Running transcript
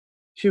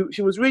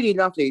she was really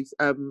lovely,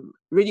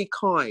 really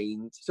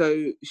kind.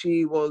 So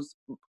she was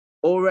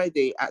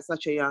already at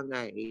such a young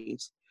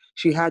age.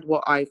 She had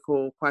what I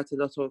call quite a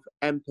lot of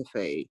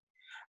empathy,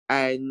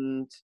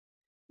 and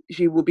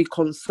she will be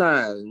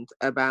concerned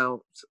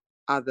about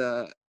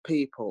other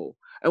people.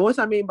 And what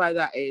I mean by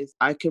that is,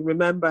 I can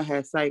remember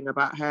her saying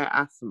about her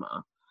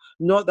asthma,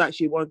 not that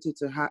she wanted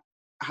to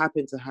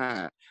happen to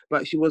her,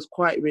 but she was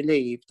quite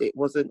relieved it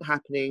wasn't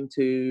happening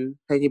to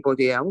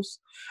anybody else.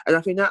 And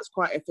I think that's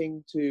quite a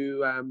thing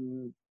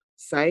to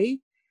say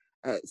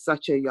at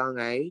such a young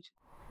age.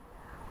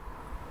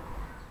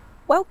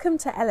 Welcome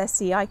to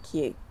LSE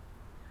IQ.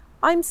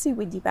 I'm Sue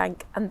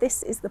Windybank, and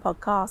this is the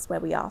podcast where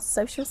we ask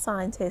social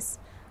scientists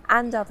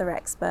and other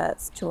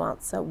experts to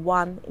answer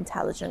one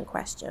intelligent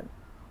question.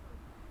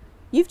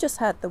 You've just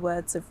heard the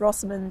words of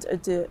Rosamond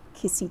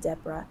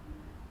Odua-Kissi-Debrah,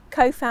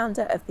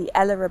 co-founder of the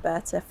Ella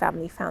Roberta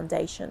Family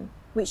Foundation,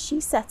 which she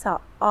set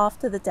up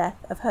after the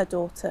death of her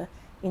daughter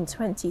in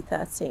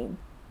 2013.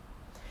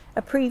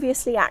 A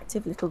previously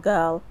active little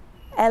girl,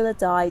 Ella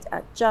died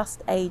at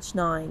just age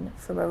 9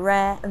 from a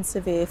rare and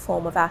severe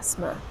form of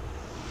asthma.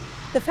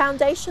 The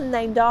foundation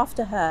named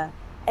after her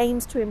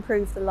aims to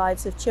improve the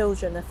lives of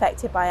children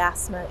affected by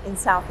asthma in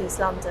South East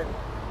London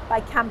by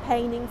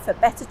campaigning for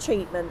better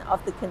treatment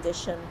of the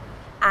condition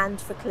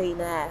and for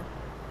clean air.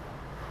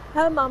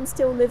 Her mum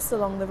still lives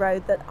along the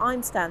road that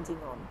I'm standing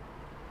on,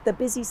 the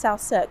busy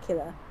South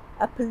Circular,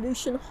 a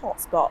pollution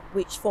hotspot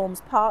which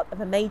forms part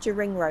of a major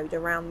ring road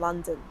around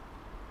London.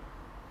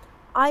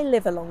 I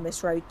live along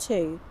this road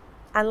too,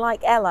 and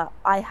like Ella,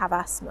 I have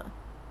asthma.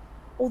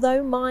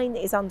 Although mine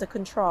is under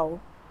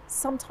control,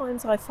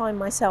 sometimes I find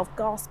myself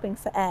gasping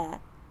for air,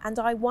 and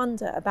I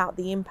wonder about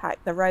the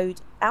impact the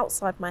road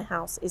outside my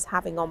house is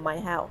having on my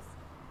health.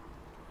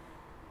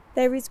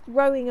 There is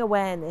growing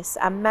awareness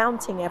and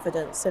mounting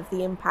evidence of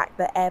the impact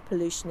that air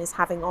pollution is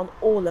having on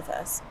all of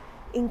us,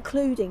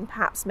 including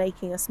perhaps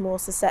making us more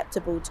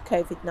susceptible to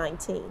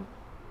COVID-19.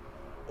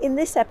 In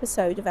this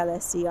episode of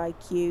LSE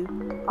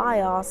IQ, I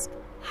ask,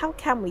 how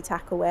can we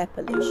tackle air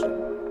pollution?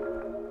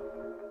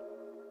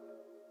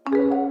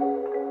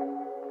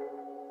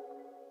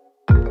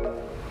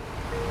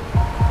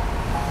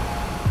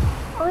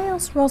 I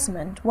asked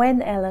Rosamond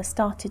when Ella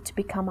started to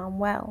become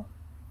unwell.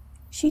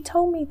 She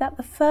told me that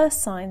the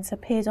first signs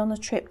appeared on a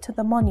trip to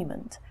the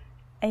Monument,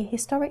 a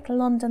historic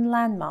London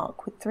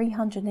landmark with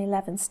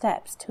 311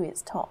 steps to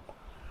its top.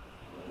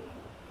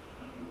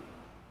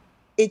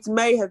 It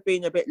may have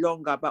been a bit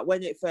longer, but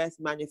when it first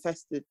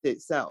manifested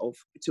itself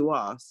to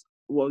us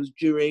was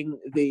during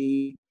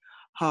the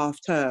half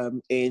term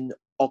in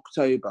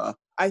October.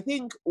 I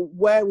think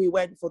where we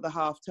went for the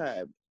half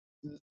term,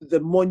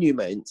 the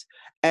Monument,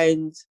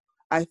 and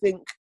I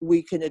think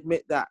we can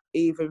admit that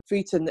even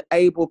fit and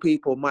able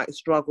people might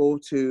struggle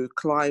to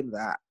climb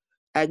that.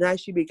 And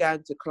as she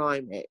began to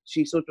climb it,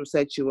 she sort of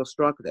said she was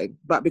struggling.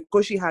 But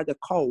because she had a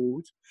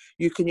cold,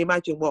 you can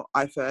imagine what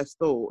I first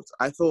thought.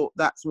 I thought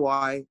that's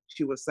why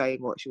she was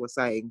saying what she was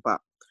saying,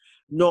 but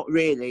not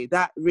really.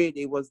 That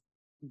really was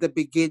the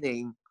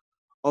beginning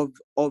of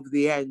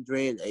the end,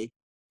 really,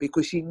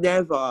 because she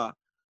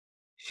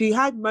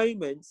had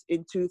moments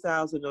in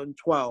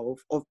 2012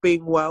 of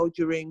being well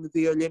during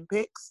the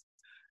Olympics.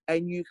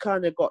 And you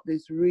kind of got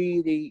this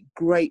really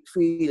great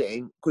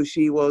feeling because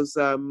she was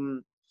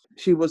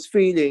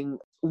feeling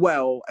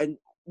well, and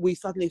we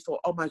suddenly thought,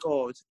 oh my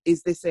God,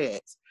 is this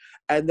it?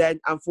 And then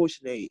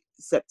unfortunately,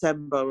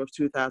 September of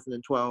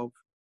 2012,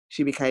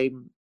 she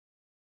became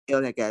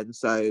ill again.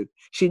 So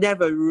she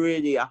never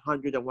really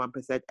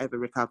 101% ever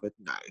recovered,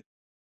 no.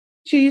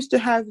 She used to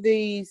have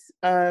these,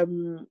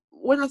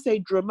 when I say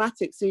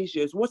dramatic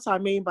seizures, what I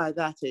mean by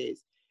that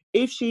is,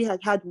 if she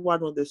had had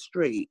one on the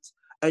street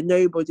and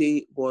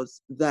nobody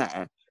was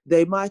there,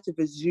 they might have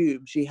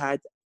assumed she had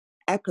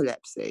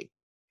epilepsy.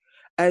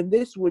 And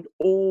this would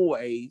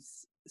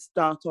always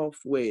start off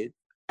with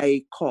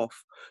a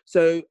cough.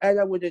 So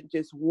Ella wouldn't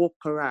just walk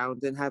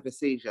around and have a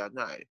seizure,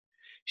 no.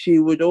 She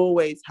would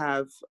always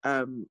have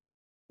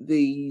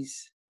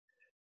these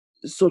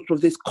sort of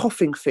this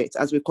coughing fit,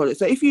 as we call it.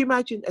 So if you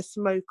imagine a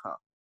smoker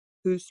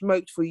who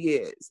smoked for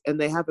years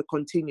and they have a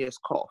continuous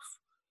cough,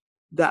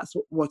 that's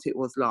what it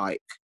was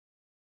like.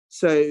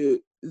 So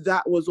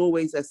that was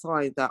always a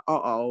sign that,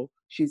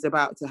 she's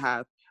about to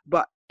have.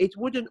 But it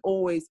wouldn't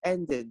always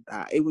end in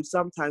that. It would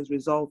sometimes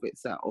resolve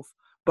itself.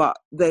 But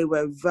they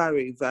were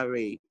very,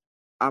 very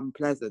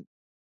unpleasant.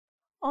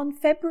 On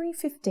February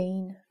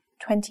 15,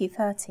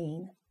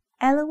 2013,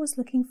 Ella was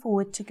looking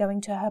forward to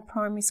going to her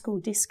primary school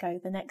disco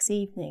the next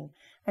evening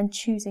and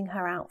choosing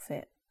her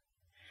outfit.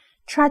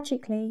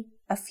 Tragically,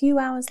 a few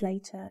hours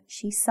later,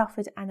 she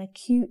suffered an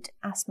acute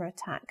asthma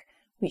attack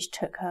which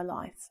took her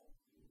life.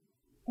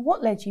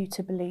 What led you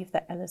to believe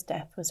that Ella's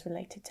death was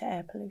related to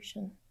air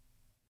pollution?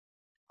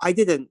 I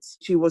didn't.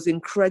 She was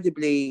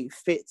incredibly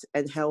fit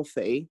and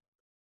healthy,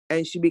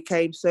 and she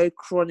became so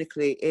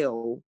chronically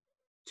ill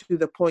to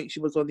the point she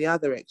was on the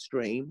other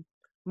extreme.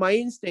 My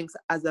instincts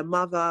as a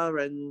mother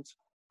and,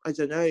 I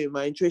don't know,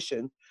 my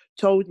intuition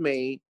told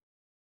me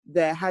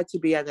there had to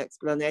be an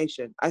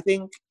explanation. I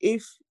think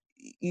if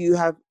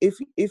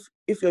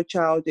your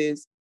child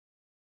is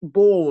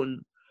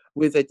born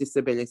with a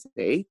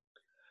disability,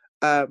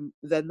 then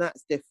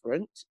that's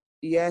different.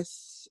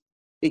 Yes,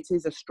 it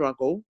is a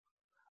struggle.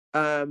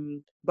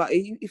 But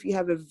if you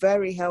have a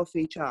very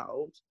healthy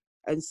child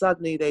and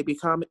suddenly they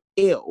become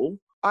ill,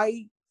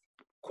 I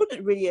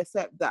couldn't really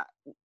accept that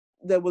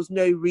there was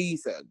no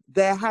reason.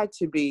 There had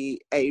to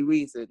be a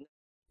reason.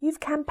 You've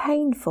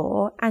campaigned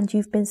for and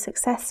you've been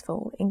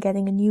successful in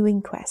getting a new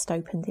inquest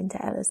opened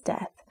into Ella's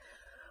death.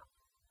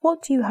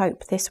 What do you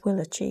hope this will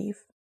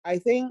achieve? I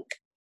think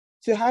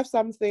to have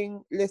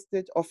something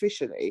listed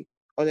officially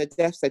on a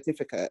death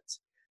certificate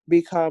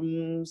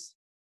becomes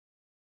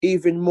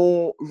even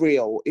more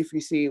real, if you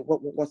see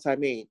what I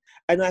mean.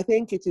 And I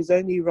think it is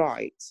only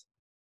right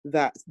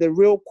that the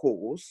real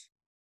cause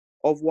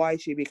of why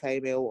she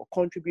became ill, or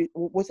contribute,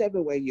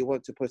 whatever way you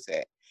want to put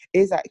it,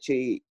 is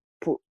actually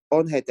put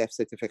on her death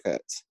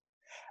certificate.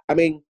 I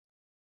mean,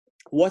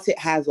 what it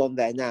has on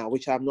there now,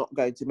 which I'm not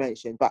going to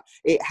mention, but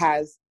it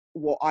has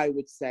what I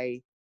would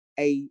say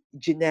a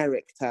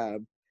generic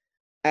term.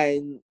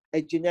 And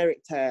a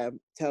generic term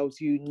tells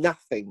you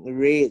nothing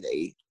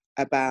really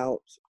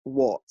about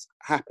what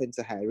happened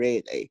to her,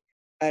 really.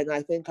 And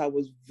I think I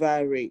was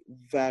very,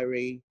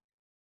 very,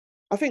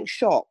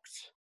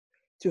 shocked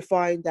to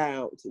find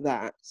out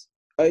that,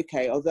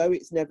 okay, although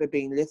it's never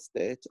been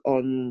listed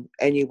on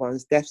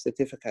anyone's death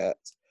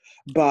certificate,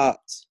 but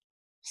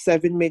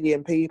 7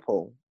 million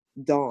people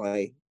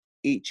die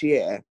each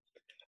year,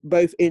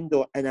 both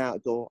indoor and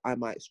outdoor, I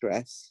might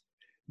stress,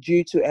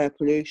 due to air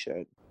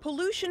pollution.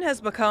 Pollution has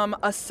become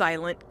a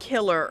silent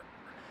killer,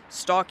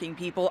 stalking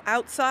people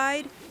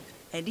outside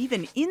and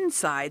even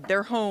inside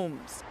their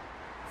homes.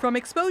 From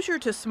exposure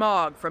to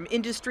smog from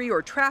industry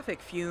or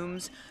traffic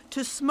fumes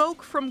to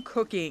smoke from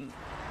cooking.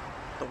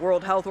 The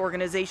World Health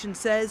Organization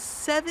says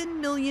 7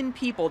 million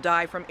people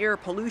die from air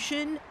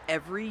pollution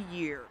every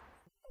year.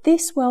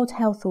 This World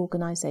Health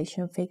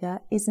Organization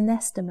figure is an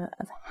estimate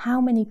of how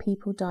many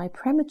people die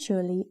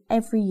prematurely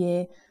every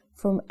year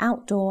from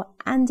outdoor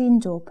and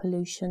indoor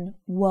pollution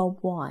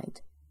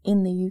worldwide.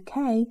 In the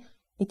UK,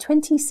 a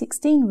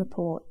 2016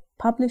 report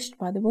published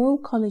by the Royal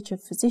College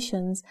of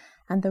Physicians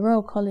and the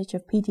Royal College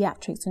of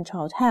Paediatrics and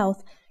Child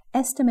Health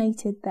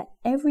estimated that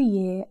every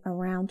year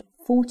around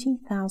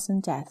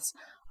 40,000 deaths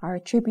are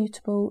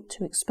attributable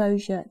to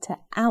exposure to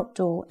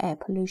outdoor air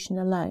pollution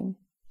alone.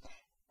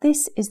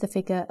 This is the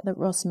figure that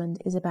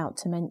Rosamond is about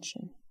to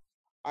mention.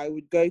 I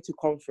would go to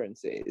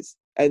conferences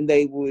and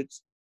they would,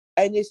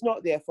 and it's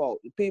not their fault,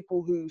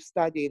 people who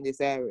study in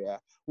this area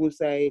will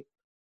say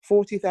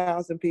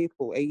 40,000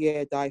 people a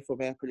year die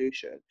from air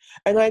pollution.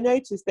 And I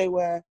noticed they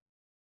were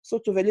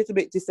sort of a little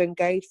bit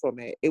disengaged from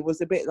it. It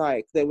was a bit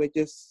like they were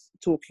just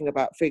talking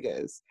about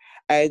figures.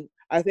 And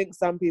I think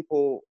some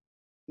people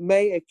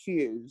may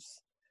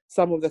accuse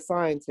some of the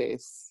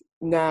scientists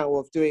now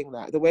of doing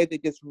that, the way they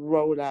just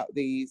roll out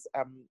these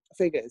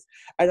figures.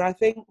 And I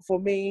think for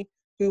me,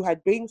 who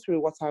had been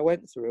through what I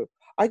went through,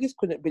 I just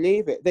couldn't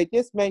believe it. They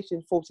just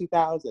mentioned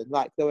 40,000,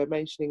 like they were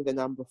mentioning the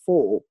number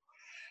 4.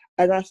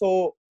 And I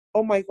thought,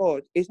 oh my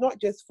God, it's not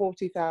just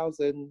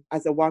 40,000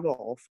 as a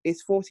one-off,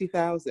 it's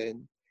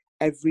 40,000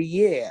 every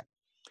year.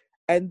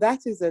 And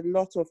that is a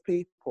lot of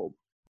people.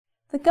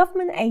 The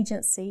government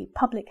agency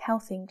Public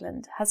Health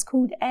England has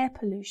called air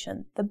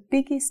pollution the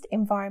biggest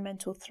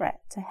environmental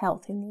threat to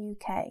health in the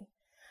UK.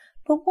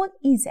 But what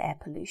is air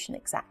pollution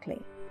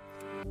exactly?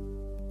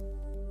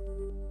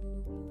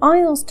 I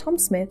asked Tom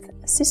Smith,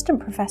 Assistant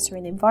Professor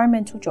in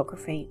Environmental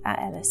Geography at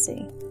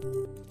LSE.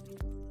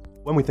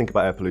 When we think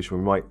about air pollution,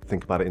 we might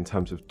think about it in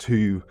terms of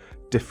 2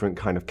 different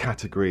kind of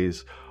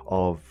categories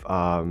of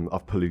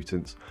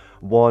pollutants.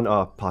 One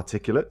are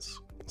particulates.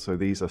 So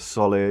these are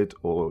solid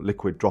or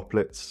liquid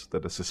droplets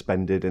that are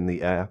suspended in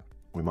the air.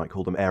 We might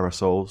call them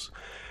aerosols.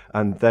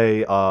 And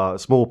they are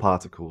small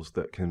particles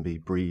that can be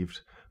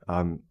breathed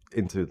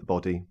into the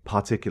body.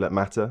 Particulate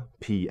matter,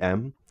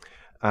 PM.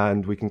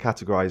 And we can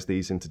categorize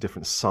these into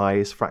different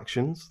size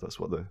fractions. That's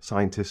what the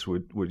scientists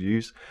would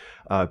use.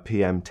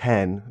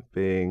 PM10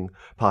 being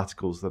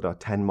particles that are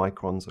 10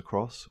 microns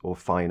across or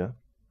finer,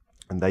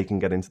 and they can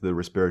get into the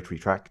respiratory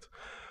tract.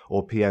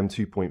 Or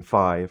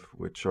PM2.5,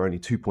 which are only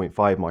 2.5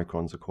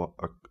 microns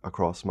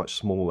across, much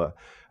smaller,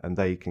 and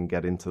they can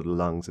get into the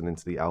lungs and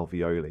into the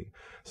alveoli.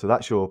 So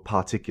that's your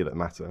particulate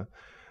matter.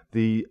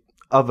 The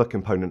other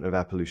component of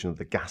air pollution are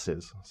the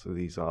gases. So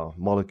these are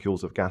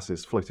molecules of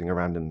gases floating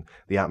around in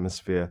the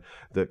atmosphere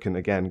that can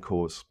again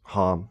cause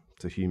harm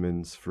to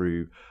humans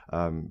through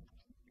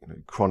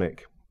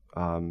chronic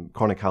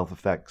health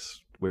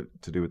effects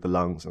to do with the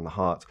lungs and the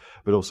heart,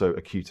 but also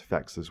acute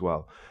effects as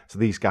well. So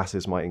these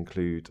gases might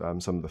include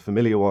some of the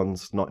familiar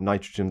ones, not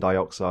nitrogen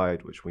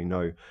dioxide, which we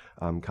know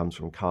comes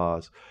from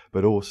cars,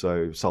 but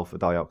also sulfur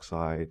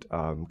dioxide,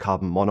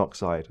 carbon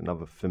monoxide,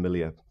 another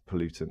familiar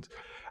pollutant,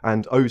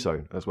 and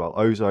ozone as well.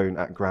 Ozone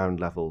at ground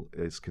level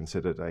is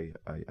considered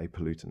a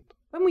pollutant.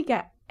 When we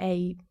get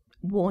a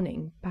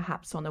warning,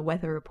 perhaps on a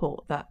weather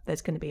report, that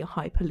there's going to be a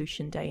high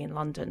pollution day in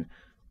London,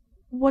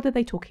 What are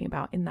they talking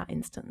about in that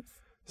instance?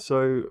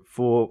 So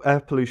for air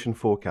pollution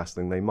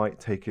forecasting, they might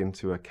take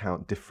into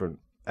account different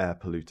air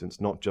pollutants,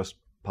 not just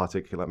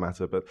particulate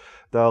matter, but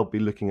they'll be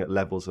looking at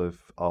levels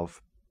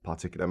of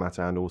particulate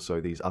matter and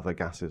also these other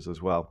gases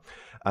as well.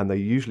 And they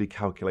usually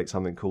calculate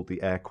something called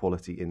the Air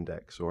Quality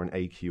Index, or an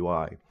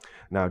AQI.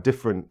 Now,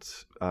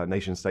 different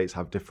nation states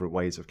have different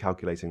ways of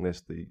calculating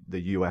this.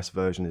 The US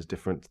version is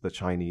different to the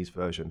Chinese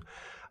version.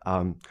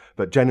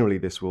 But generally,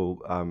 this will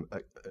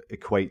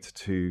equate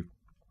to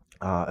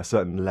a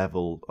certain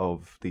level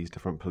of these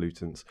different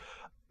pollutants.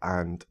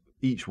 And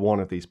each one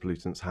of these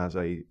pollutants has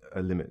a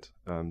limit,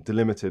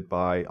 delimited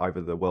by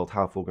either the World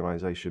Health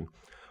Organization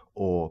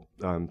or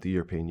the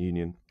European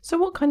Union. So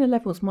what kind of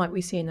levels might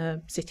we see in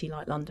a city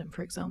like London,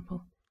 for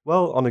example?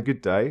 Well, on a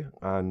good day,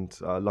 and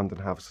London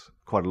has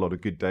quite a lot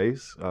of good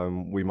days,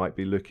 we might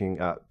be looking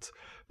at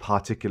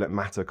particulate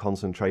matter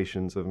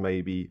concentrations of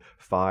maybe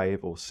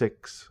 5 or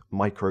 6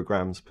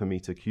 micrograms per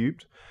meter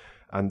cubed,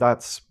 and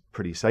that's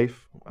pretty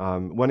safe.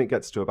 When it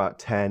gets to about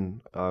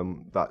 10,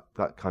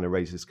 that kind of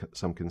raises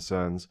some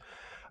concerns.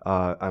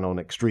 And on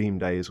extreme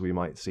days, we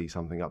might see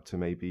something up to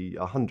maybe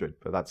 100,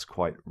 but that's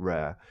quite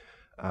rare.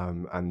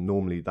 And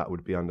normally that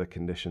would be under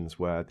conditions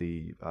where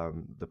the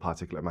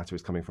particulate matter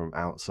is coming from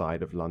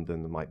outside of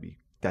London. There might be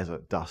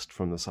desert dust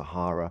from the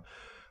Sahara.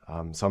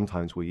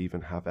 Sometimes we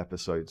even have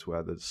episodes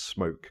where there's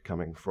smoke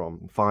coming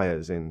from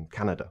fires in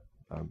Canada,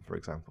 for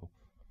example.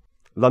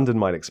 London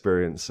might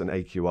experience an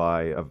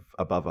AQI of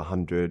above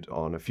 100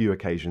 on a few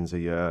occasions a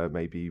year,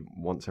 maybe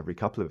once every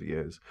couple of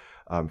years,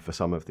 for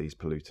some of these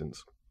pollutants.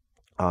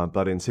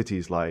 But in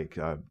cities like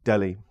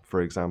Delhi,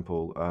 for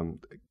example,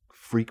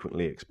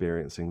 frequently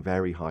experiencing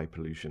very high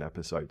pollution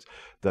episodes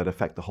that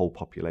affect the whole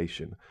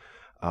population.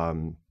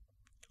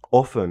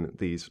 Often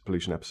these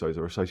pollution episodes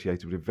are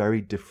associated with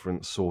very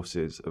different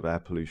sources of air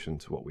pollution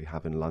to what we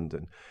have in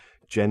London.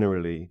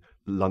 Generally,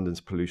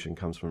 London's pollution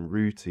comes from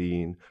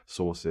routine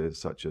sources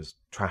such as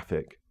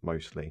traffic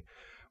mostly,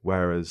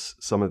 whereas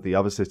some of the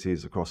other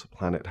cities across the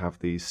planet have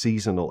these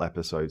seasonal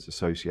episodes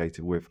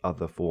associated with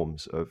other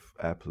forms of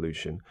air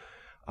pollution,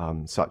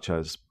 such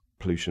as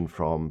pollution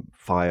from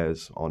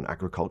fires on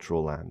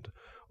agricultural land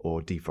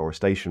or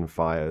deforestation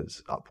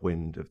fires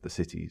upwind of the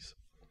cities.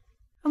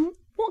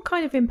 What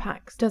kind of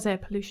impacts does air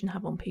pollution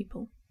have on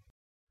people?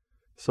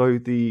 So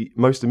the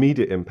most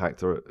immediate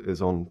impact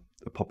is on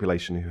a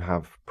population who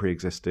have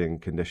pre-existing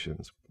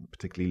conditions,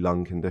 particularly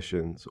lung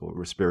conditions or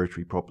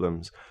respiratory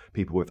problems,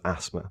 people with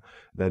asthma.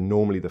 They're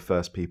normally the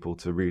first people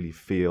to really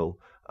feel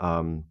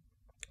the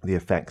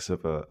effects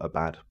of a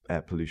bad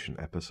air pollution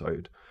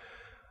episode.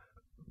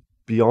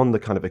 Beyond the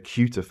kind of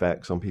acute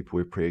effects on people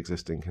with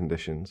pre-existing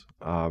conditions,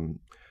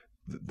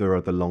 there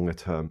are the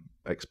longer-term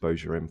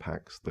exposure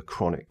impacts, the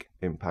chronic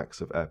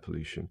impacts of air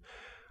pollution.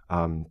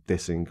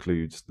 This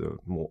includes the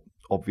more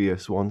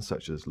obvious ones,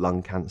 such as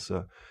lung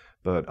cancer,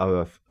 but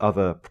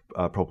other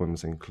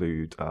problems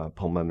include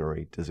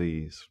pulmonary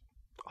disease,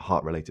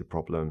 heart-related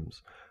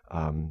problems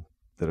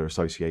that are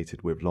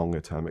associated with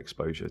longer-term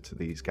exposure to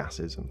these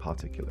gases and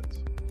particulates.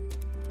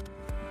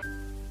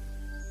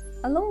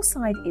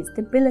 Alongside its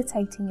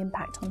debilitating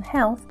impact on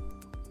health,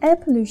 air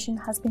pollution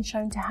has been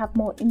shown to have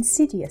more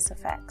insidious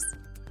effects.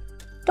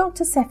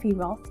 Dr. Seffi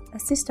Roth,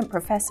 Assistant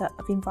Professor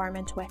of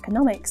Environmental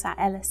Economics at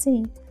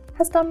LSE,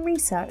 has done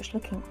research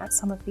looking at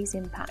some of these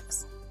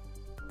impacts.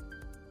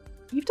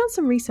 You've done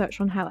some research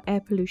on how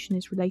air pollution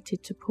is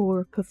related to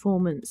poorer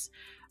performance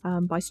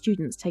by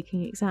students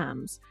taking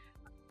exams.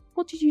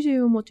 What did you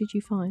do and what did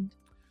you find?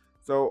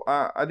 So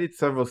I did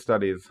several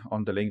studies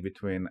on the link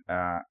between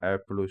air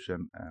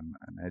pollution and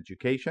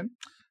education.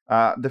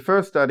 The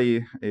first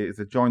study is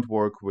a joint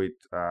work with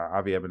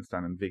Avi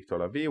Ebenstein and Victor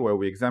Lavie, where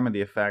we examined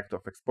the effect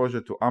of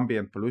exposure to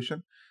ambient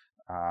pollution,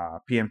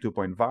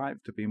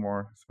 PM2.5 to be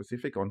more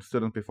specific, on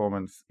student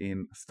performance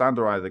in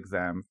standardized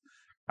exams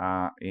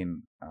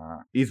in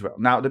Israel.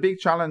 Now, the big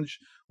challenge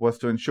was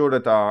to ensure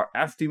that our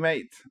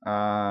estimate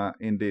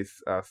in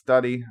this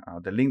study,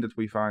 the link that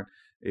we find,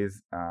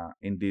 is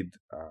indeed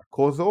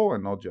causal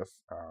and not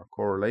just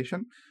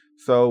correlation.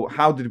 So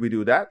how did we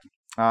do that?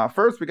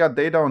 First, we got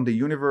data on the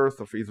universe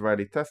of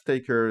Israeli test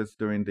takers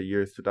during the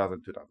years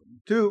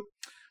 2000-2002,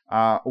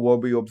 where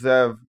we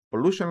observed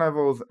pollution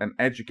levels and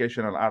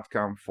educational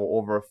outcome for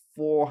over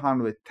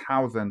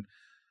 400,000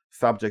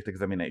 subject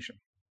examination.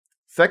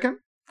 Second,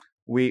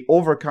 we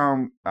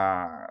overcome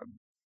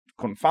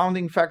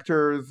confounding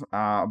factors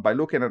by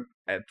looking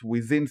at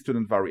within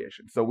student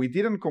variation. So we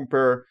didn't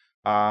compare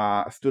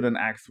student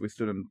X with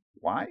student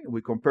Y.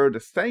 We compared the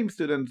same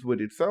students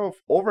with itself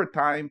over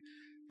time,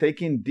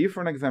 taking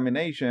different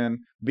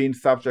examination, being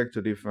subject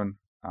to different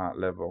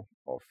level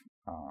of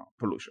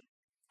pollution.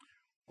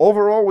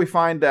 Overall, we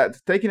find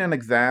that taking an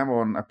exam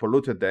on a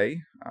polluted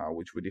day,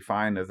 which we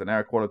define as an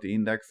air quality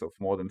index of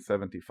more than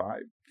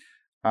 75,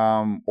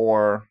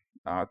 or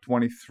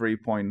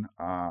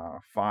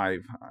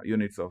 23.5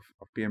 units of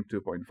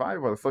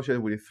PM2.5, was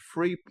associated with a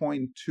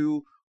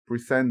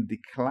 3.2%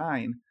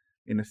 decline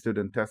in a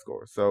student test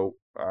score. So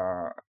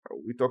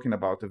we're talking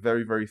about a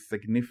very, very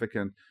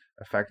significant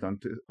effect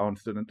on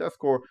student test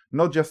score,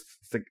 not just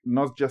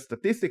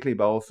statistically,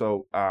 but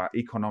also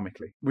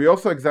economically. We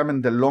also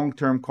examined the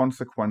long-term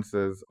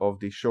consequences of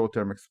the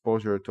short-term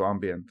exposure to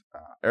ambient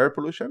air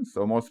pollution.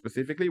 So more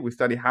specifically, we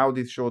study how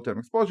this short-term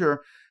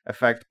exposure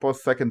affect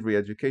post-secondary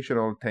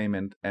educational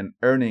attainment and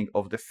earning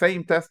of the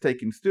same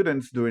test-taking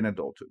students during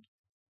adulthood.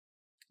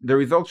 The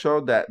results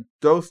showed that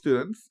those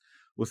students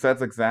who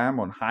sat exam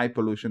on high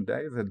pollution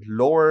days had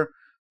lower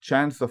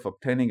chance of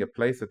obtaining a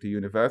place at the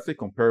university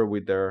compared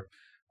with their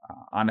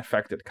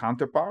unaffected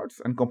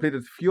counterparts and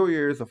completed fewer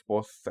years of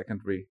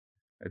post-secondary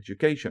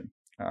education.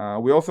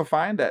 We also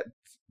find that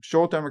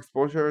short-term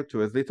exposure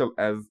to as little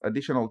as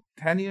additional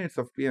 10 units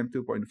of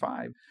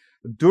PM2.5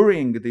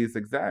 during these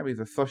exams is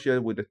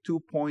associated with a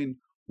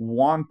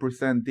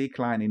 2.1%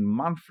 decline in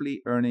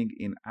monthly earning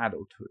in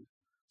adulthood.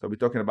 So we're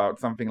talking about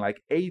something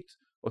like 8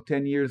 or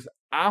 10 years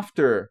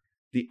after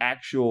the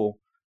actual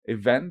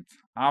event,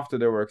 after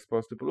they were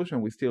exposed to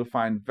pollution, we still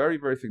find very,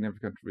 very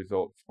significant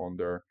results on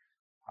their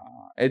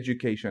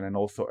education and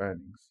also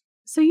earnings.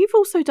 So you've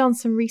also done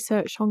some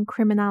research on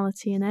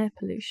criminality and air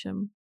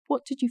pollution.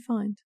 What did you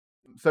find?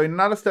 So in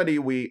another study,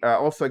 we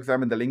also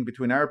examined the link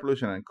between air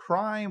pollution and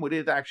crime. We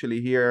did it actually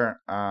here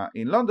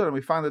in London, and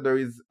we found that there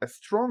is a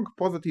strong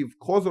positive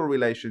causal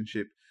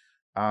relationship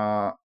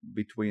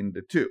between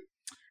the two.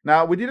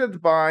 Now, we did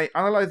it by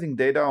analyzing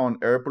data on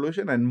air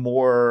pollution and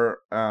more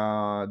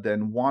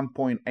than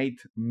 1.8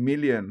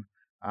 million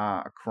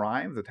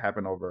crimes that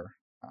happen over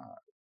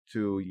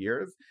 2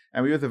 years.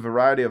 And we use a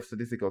variety of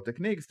statistical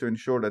techniques to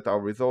ensure that our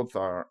results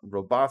are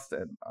robust.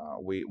 And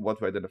what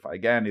we identify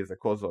again is a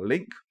causal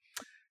link.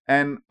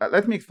 And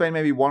let me explain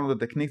maybe one of the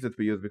techniques that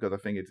we use, because I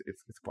think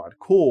it's quite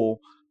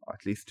cool,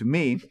 at least to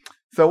me.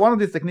 So one of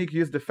these techniques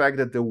uses the fact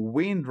that the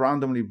wind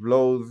randomly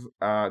blows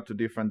to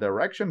different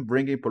direction,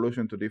 bringing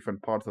pollution to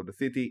different parts of the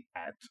city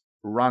at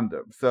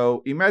random.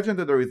 So imagine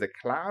that there is a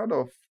cloud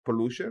of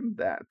pollution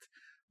that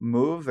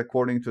moves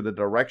according to the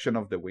direction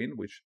of the wind,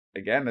 which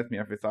again, let me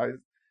emphasize,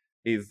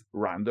 is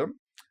random.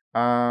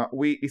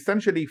 We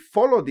essentially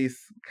follow this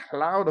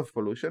cloud of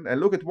pollution and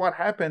look at what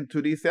happened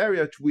to this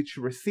area which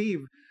receive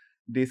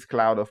this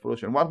cloud of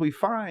pollution. What we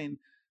find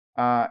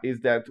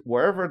is that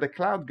wherever the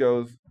cloud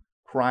goes,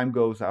 crime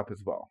goes up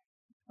as well.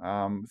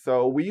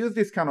 So we use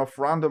this kind of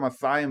random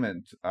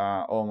assignment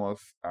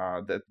almost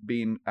that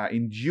being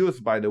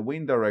induced by the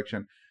wind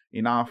direction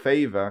in our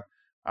favor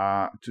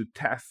to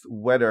test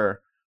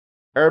whether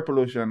air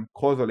pollution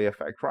causally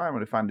affect crime,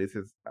 and we find this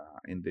is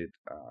indeed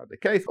the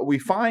case. We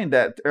find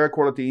that air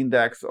quality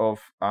index of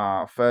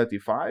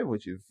 35,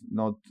 which is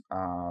not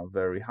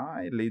very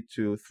high, lead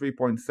to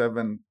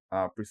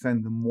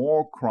 3.7%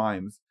 more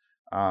crimes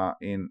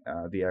in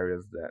the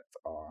areas that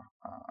are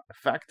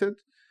affected,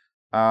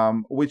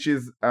 which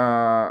is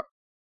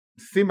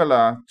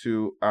similar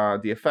to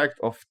the effect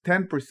of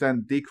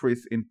 10%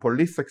 decrease in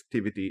police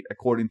activity,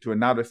 according to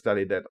another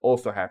study that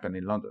also happened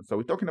in London. So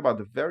we're talking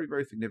about a very,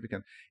 very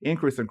significant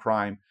increase in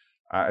crime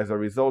as a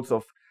result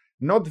of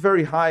not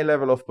very high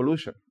level of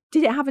pollution.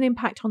 Did it have an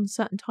impact on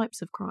certain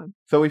types of crime?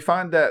 So we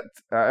find that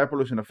air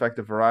pollution affects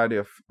a variety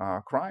of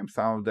crimes.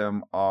 Some of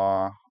them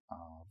are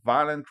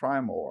violent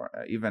crime or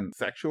even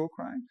sexual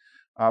crime.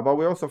 But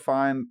we also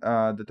find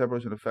that air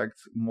pollution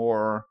affects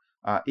more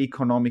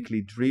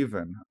economically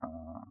driven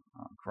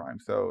crime.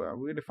 So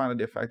we really find that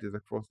the effect is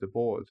across the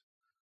board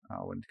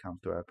when it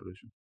comes to air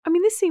pollution. I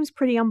mean, this seems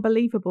pretty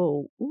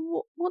unbelievable.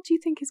 What do you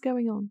think is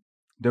going on?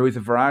 There is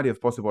a variety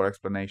of possible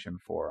explanation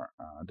for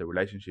the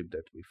relationship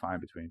that we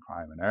find between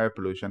crime and air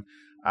pollution.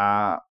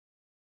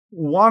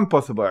 One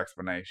possible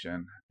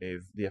explanation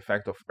is the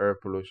effect of air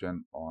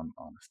pollution on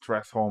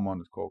stress hormone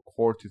that's called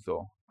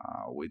cortisol,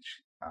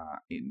 which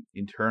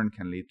in turn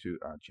can lead to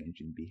a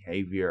change in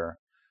behavior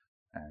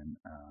and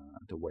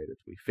the way that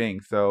we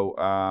think. So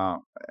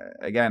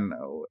again,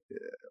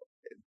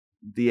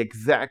 the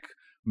exact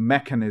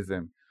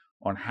mechanism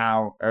on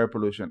how air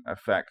pollution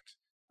affects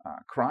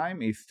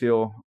crime is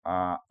still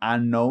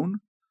unknown.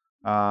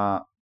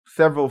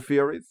 Several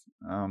theories,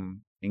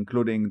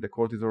 including the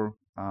cortisol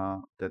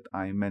that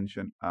I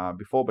mentioned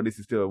before, but this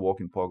is still a work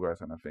in progress,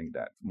 and I think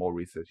that more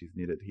research is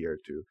needed here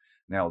to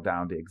nail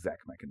down the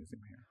exact mechanism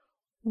here.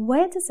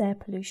 Where does air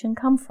pollution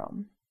come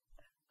from?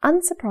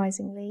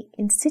 Unsurprisingly,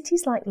 in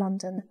cities like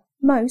London,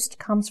 most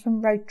comes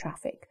from road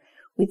traffic,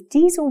 with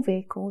diesel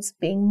vehicles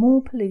being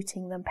more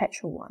polluting than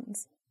petrol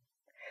ones.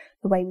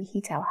 The way we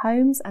heat our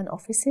homes and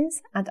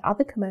offices and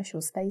other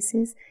commercial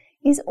spaces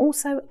is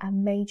also a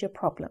major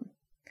problem.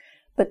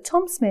 But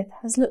Tom Smith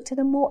has looked at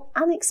a more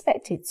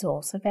unexpected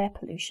source of air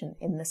pollution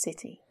in the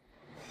city.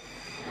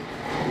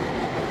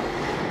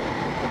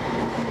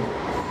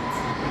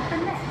 The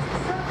next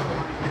Circle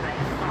Line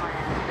train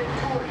via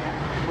Victoria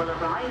will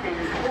arrive in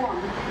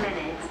 1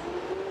 minute.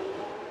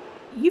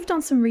 You've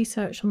done some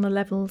research on the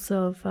levels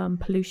of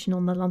pollution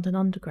on the London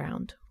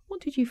Underground.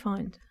 What did you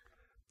find?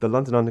 The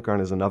London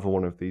Underground is another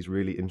one of these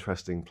really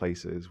interesting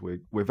places.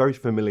 We're very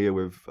familiar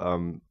with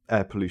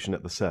air pollution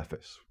at the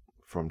surface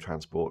from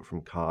transport,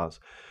 from cars.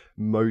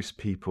 Most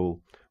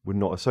people would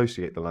not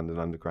associate the London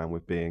Underground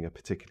with being a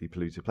particularly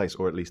polluted place,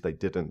 or at least they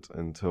didn't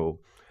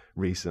until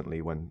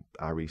recently when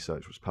our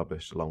research was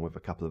published along with a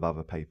couple of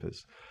other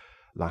papers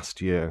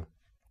last year.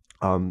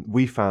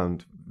 We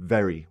found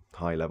very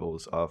high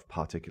levels of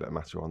particulate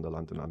matter on the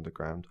London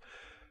Underground,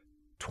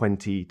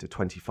 20 to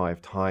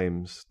 25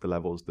 times the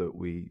levels that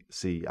we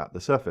see at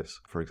the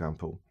surface, for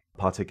example.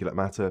 Particulate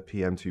matter,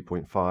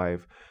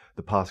 PM2.5,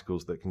 the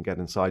particles that can get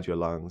inside your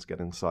lungs, get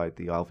inside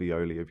the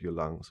alveoli of your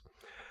lungs.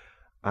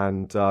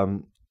 And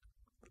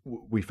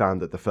we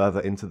found that the further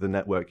into the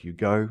network you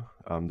go,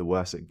 the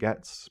worse it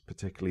gets,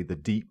 particularly the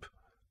deep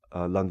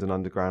London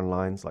Underground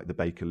lines like the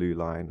Bakerloo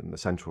line and the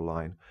Central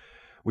line.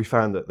 We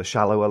found that the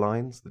shallower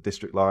lines, the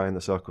District line,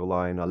 the Circle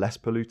line, are less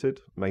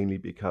polluted, mainly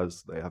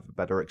because they have a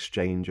better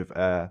exchange of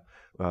air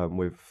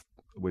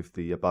with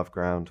the above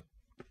ground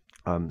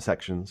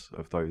sections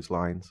of those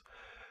lines.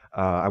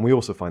 And we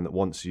also find that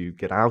once you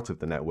get out of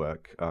the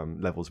network,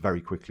 levels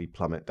very quickly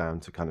plummet down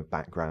to kind of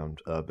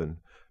background urban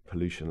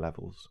pollution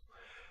levels.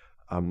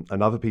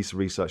 Another piece of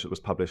research that was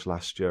published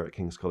last year at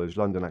King's College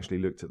London actually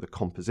looked at the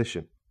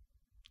composition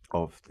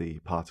of the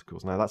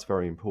particles. Now that's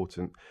very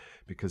important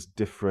because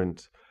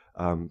different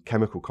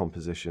chemical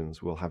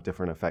compositions will have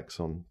different effects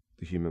on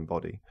the human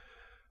body.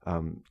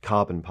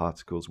 Carbon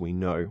particles, we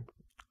know,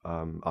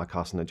 are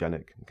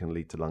carcinogenic and can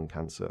lead to lung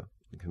cancer,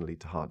 and can lead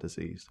to heart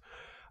disease,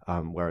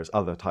 whereas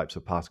other types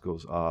of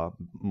particles are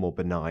more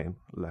benign,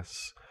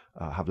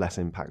 have less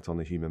impact on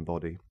the human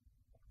body.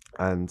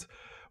 And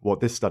what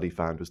this study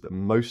found was that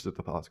most of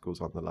the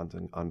particles on the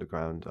London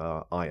Underground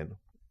are iron,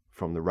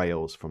 from the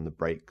rails, from the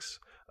brakes,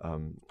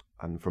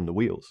 and from the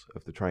wheels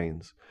of the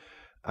trains.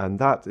 And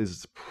that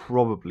is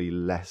probably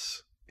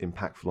less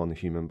impactful on the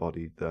human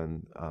body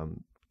than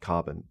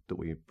carbon that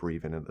we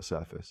breathe in at the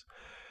surface.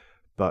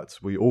 But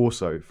we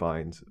also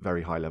find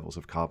very high levels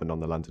of carbon on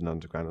the London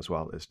Underground as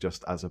well. It's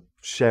just as a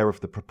share of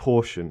the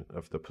proportion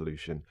of the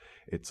pollution,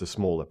 it's a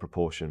smaller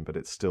proportion, but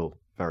it's still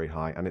very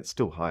high, and it's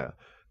still higher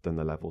than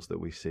the levels that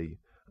we see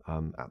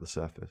at the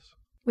surface.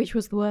 Which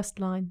was the worst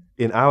line?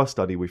 In our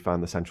study, we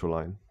found the Central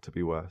line to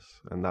be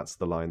worse, and that's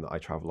the line that I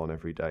travel on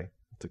every day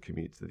to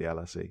commute to the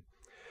LSE.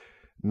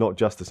 Not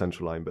just the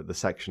Central line, but the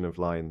section of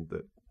line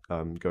that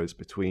goes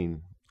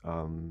between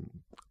Tottenham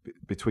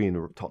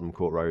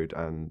Court Road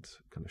and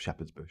kind of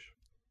Shepherd's Bush.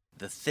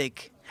 The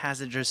thick,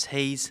 hazardous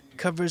haze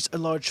covers a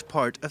large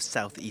part of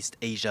Southeast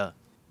Asia.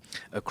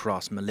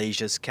 Across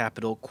Malaysia's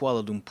capital,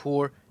 Kuala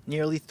Lumpur,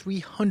 nearly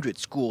 300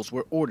 schools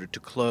were ordered to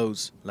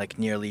close, like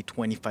nearly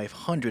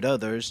 2,500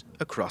 others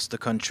across the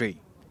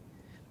country.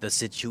 The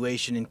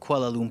situation in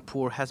Kuala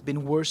Lumpur has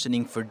been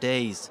worsening for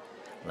days.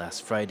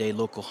 Last Friday,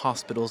 local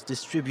hospitals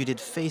distributed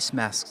face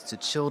masks to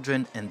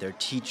children and their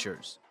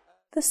teachers.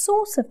 The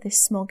source of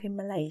this smog in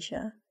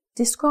Malaysia,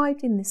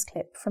 described in this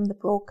clip from the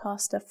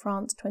broadcaster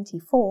France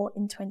 24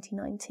 in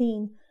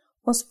 2019,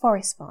 was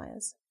forest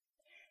fires.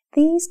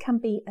 These can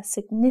be a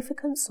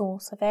significant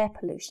source of air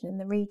pollution in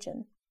the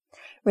region,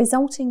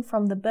 resulting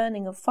from the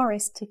burning of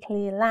forests to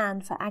clear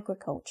land for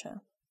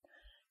agriculture.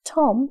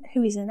 Tom,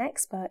 who is an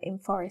expert in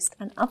forest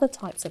and other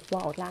types of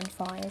wildland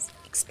fires,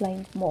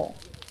 explained more.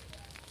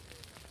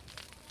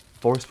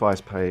 Forest fires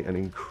play an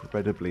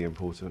incredibly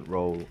important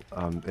role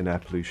in air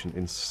pollution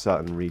in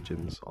certain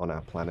regions on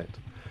our planet.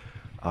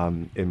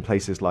 In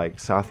places like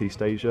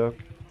Southeast Asia,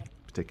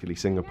 particularly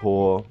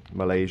Singapore,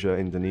 Malaysia,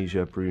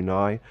 Indonesia,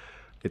 Brunei,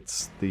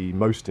 it's the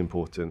most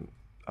important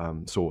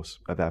source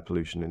of air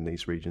pollution in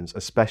these regions,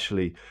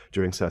 especially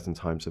during certain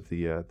times of the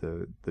year,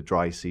 the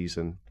dry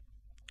season,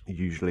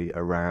 usually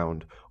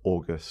around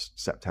August,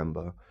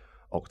 September,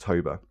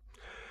 October.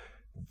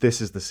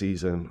 This is the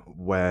season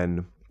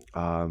when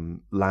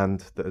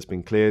land that has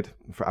been cleared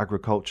for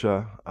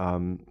agriculture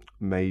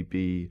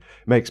may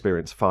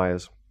experience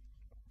fires,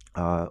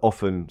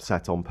 often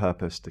set on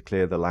purpose to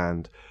clear the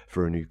land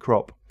for a new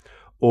crop,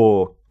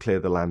 or clear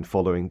the land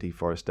following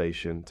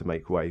deforestation to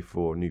make way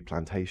for new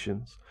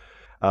plantations.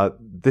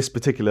 This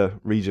particular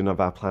region of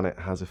our planet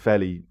has a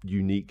fairly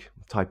unique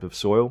type of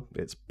soil.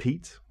 It's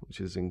peat, which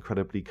is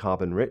incredibly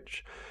carbon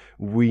rich.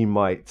 We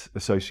might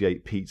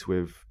associate peat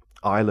with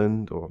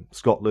Ireland or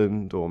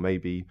Scotland or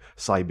maybe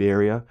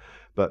Siberia,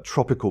 but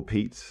tropical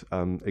peat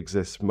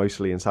exists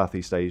mostly in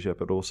Southeast Asia,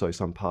 but also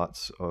some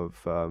parts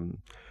of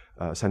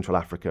Central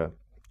Africa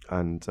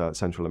and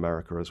Central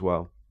America as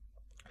well.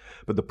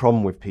 But the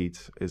problem with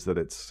peat is that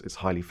it's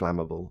highly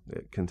flammable.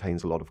 It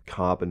contains a lot of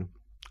carbon.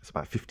 It's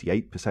about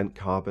 58%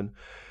 carbon,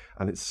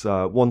 and it's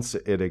once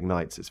it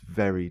ignites, it's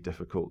very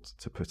difficult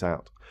to put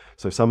out.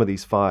 So some of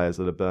these fires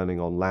that are burning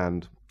on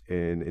land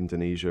in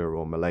Indonesia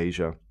or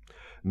Malaysia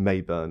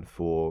may burn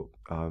for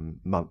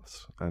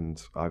months,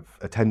 and I've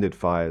attended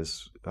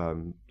fires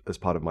as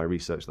part of my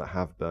research that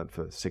have burnt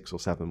for 6 or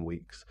 7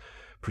 weeks,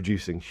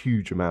 producing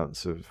huge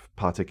amounts of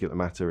particulate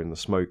matter in the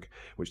smoke,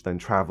 which then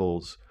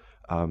travels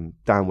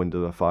downwind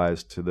of the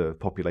fires to the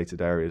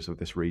populated areas of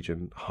this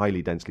region,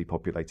 highly densely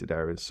populated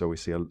areas. So we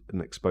see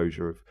an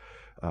exposure of,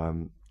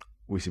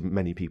 we see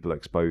many people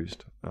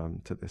exposed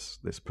to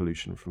this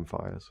pollution from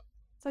fires.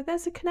 So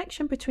there's a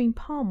connection between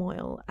palm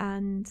oil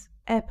and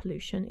air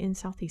pollution in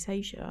Southeast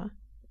Asia.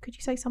 Could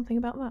you say something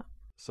about that?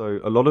 So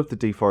a lot of the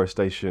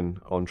deforestation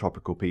on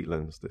tropical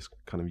peatlands, this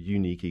kind of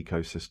unique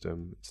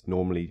ecosystem, it's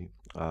normally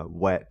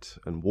wet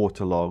and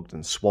waterlogged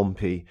and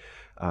swampy,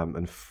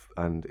 and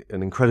an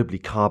incredibly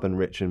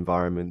carbon-rich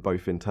environment,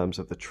 both in terms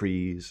of the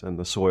trees and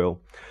the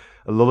soil.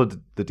 A lot of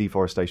the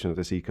deforestation of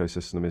this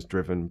ecosystem is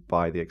driven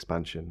by the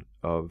expansion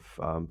of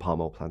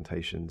palm oil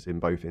plantations in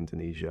both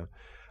Indonesia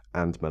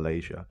and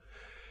Malaysia.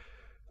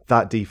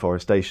 That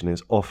deforestation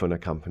is often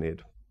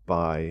accompanied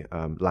by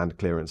land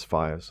clearance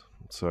fires.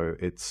 So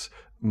it's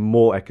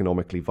more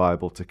economically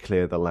viable to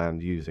clear the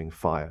land using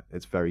fire.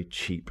 It's very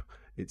cheap.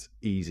 It's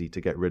easy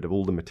to get rid of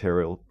all the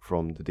material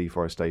from the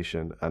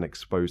deforestation and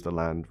expose the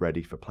land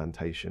ready for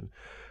plantation.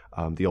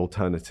 The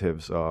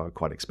alternatives are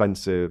quite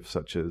expensive,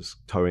 such as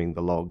towing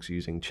the logs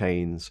using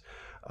chains,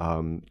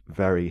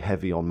 very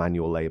heavy on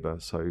manual labor.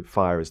 So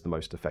fire is the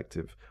most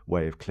effective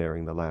way of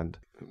clearing the land.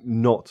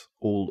 Not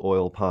all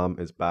oil palm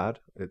is bad.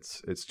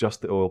 It's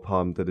just the oil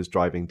palm that is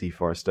driving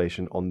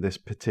deforestation on this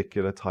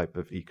particular type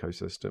of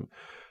ecosystem.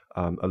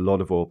 A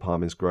lot of oil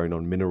palm is grown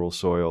on mineral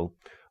soil,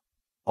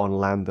 on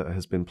land that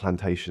has been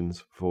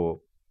plantations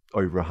for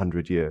over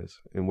 100 years,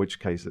 in which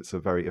case it's a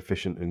very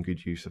efficient and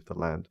good use of the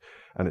land,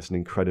 and it's an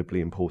incredibly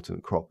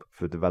important crop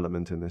for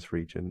development in this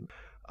region.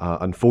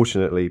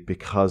 Unfortunately,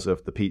 because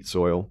of the peat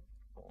soil,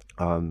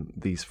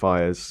 these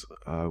fires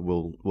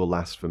will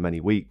last for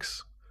many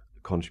weeks,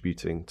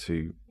 contributing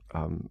to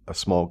a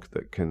smog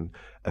that can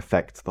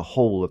affect the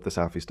whole of the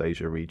Southeast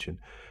Asia region.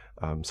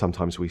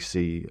 Sometimes we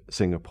see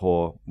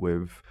Singapore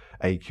with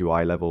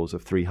AQI levels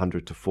of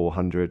 300 to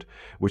 400,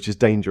 which is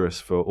dangerous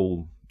for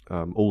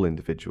all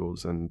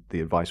individuals, and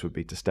the advice would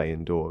be to stay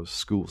indoors.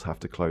 Schools have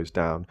to close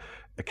down.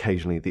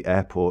 Occasionally the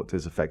airport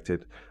is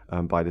affected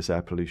by this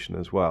air pollution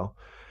as well.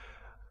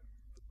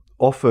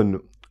 Often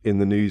in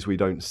the news we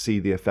don't see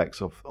the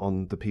effects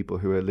on the people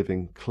who are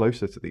living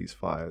closer to these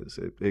fires.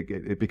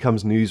 It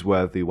becomes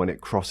newsworthy when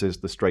it crosses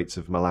the Straits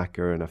of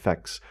Malacca and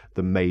affects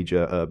the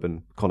major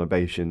urban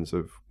conurbations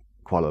of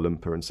Kuala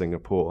Lumpur and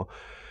Singapore.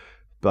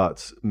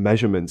 But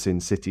measurements in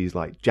cities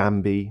like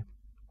Jambi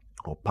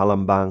or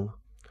Palembang,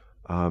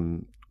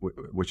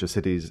 which are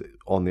cities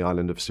on the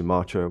island of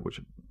Sumatra, which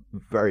are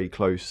very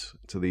close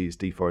to these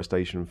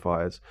deforestation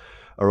fires,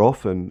 are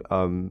often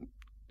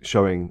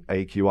showing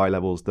AQI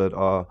levels that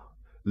are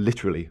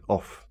literally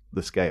off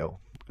the scale.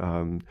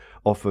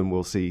 Often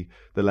we'll see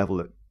the level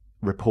that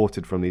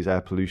reported from these air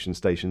pollution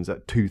stations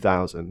at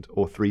 2,000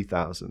 or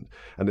 3,000,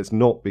 and it's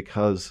not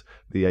because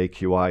the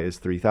AQI is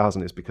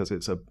 3,000. It's because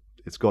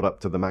it's got up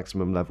to the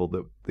maximum level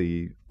that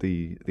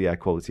the air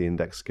quality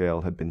index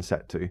scale had been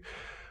set to,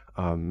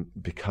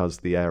 because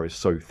the air is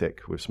so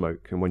thick with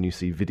smoke. And when you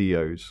see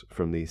videos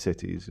from these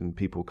cities and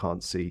people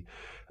can't see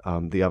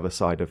the other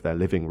side of their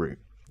living room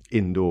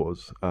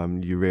indoors,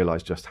 you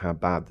realize just how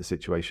bad the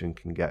situation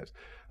can get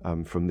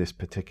from this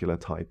particular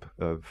type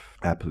of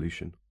air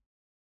pollution.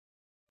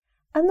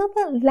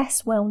 Another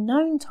less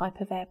well-known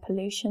type of air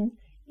pollution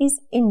is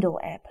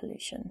indoor air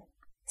pollution.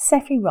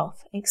 Seffi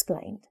Roth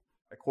explained.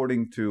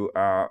 According to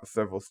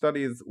several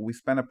studies, we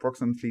spend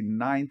approximately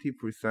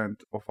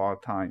 90% of our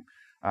time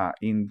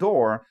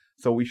indoor,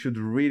 so we should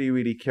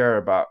really care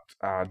about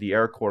the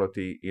air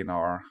quality in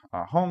our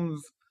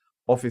homes,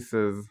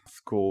 offices,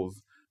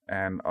 schools,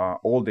 and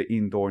all the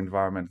indoor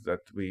environments that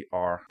we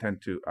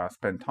tend to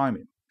spend time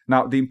in.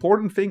 Now, the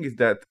important thing is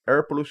that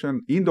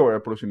indoor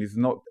air pollution is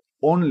not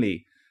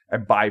only a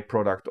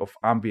byproduct of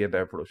ambient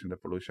air pollution, the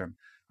pollution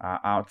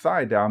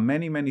outside. There are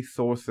many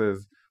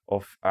sources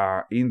of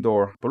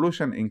indoor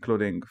pollution,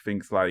 including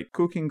things like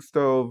cooking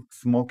stove,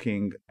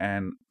 smoking,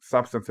 and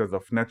substances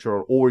of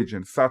natural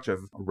origin, such as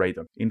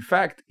radon. In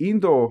fact,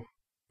 indoor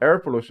air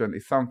pollution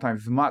is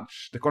sometimes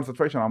the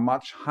concentration are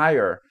much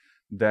higher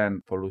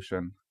than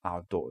pollution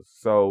outdoors.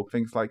 So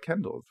things like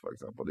candles, for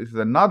example, this is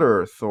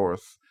another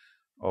source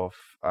of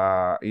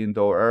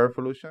indoor air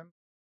pollution.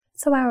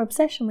 So our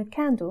obsession with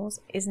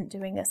candles isn't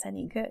doing us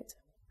any good.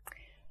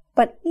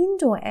 But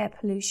indoor air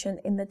pollution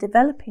in the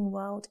developing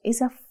world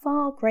is a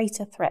far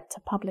greater threat to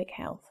public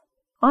health.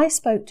 I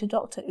spoke to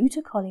Dr.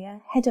 Uta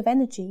Collier, Head of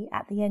Energy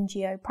at the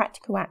NGO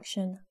Practical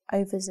Action,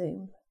 over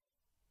Zoom.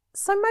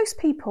 So most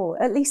people,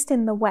 at least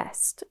in the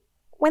West,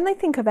 when they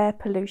think of air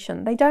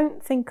pollution, they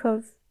don't think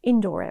of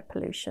indoor air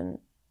pollution.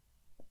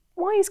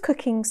 Why is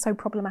cooking so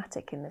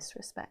problematic in this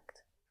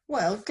respect?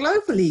 Well,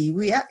 globally,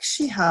 we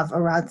actually have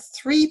around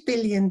 3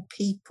 billion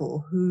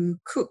people who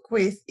cook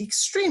with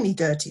extremely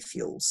dirty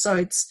fuels. So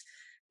it's,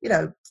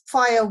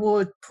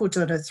 firewood put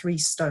on a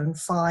 3-stone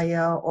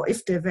fire, or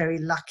if they're very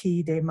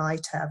lucky, they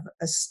might have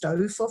a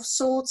stove of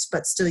sorts,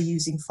 but still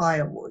using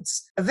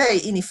firewoods. A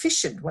very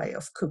inefficient way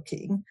of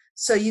cooking.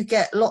 So you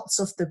get lots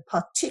of the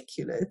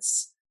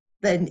particulates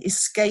then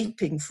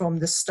escaping from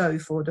the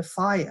stove or the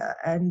fire.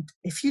 And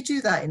if you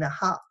do that in a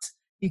hut,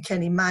 you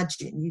can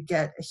imagine you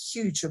get a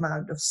huge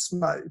amount of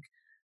smoke.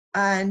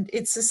 And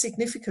it's a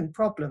significant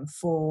problem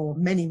for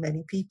many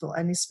people,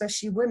 and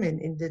especially women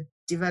in the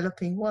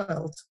developing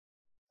world.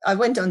 I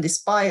went on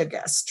this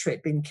biogas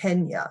trip in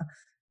Kenya,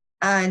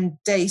 and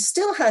they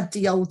still had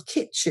the old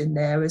kitchen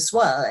there as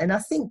well. And I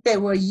think they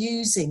were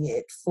using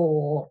it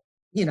for,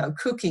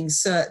 cooking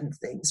certain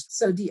things.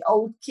 So the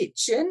old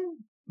kitchen,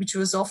 which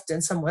was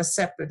often somewhere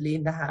separately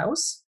in the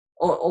house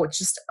or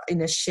just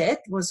in a shed,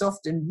 was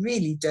often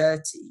really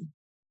dirty,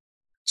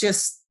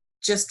 just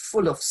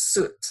full of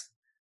soot.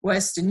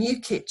 Whereas the new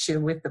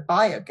kitchen with the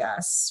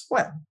biogas,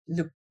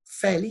 looked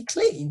fairly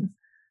clean.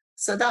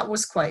 So that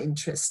was quite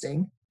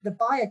interesting. The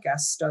biogas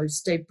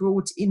stoves they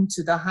brought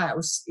into the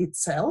house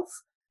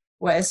itself,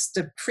 whereas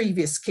the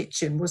previous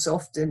kitchen was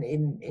often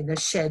in a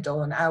shed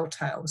or an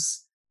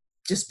outhouse,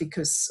 just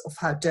because of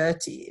how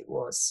dirty it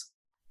was.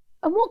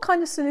 And what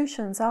kind of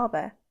solutions are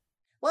there?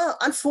 Well,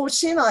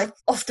 unfortunately,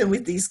 often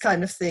with these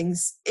kind of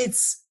things,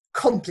 it's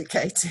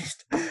complicated,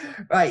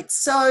 right?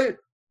 So,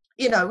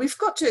 we've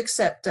got to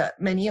accept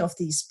that many of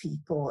these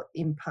people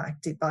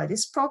impacted by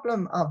this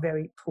problem are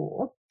very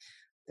poor.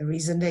 The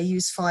reason they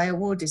use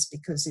firewood is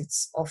because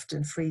it's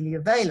often freely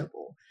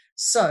available.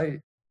 So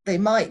they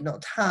might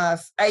not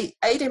have, they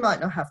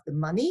might not have the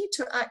money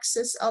to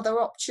access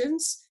other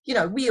options.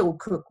 We all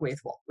cook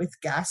with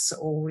gas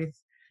or with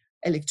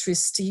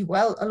electricity.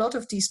 Well, a lot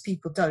of these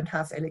people don't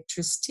have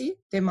electricity.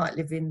 They might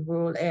live in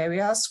rural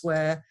areas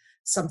where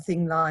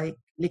something like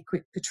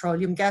liquid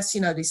petroleum gas,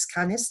 these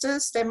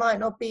canisters, they might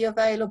not be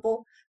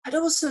available, but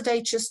also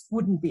they just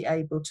wouldn't be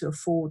able to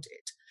afford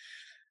it.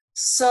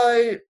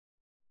 So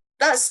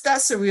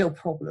that's a real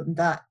problem,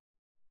 that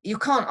you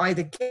can't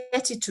either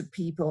get it to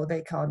people or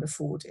they can't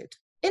afford it.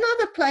 In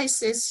other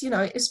places,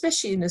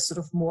 especially in the sort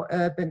of more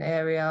urban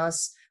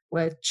areas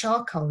where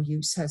charcoal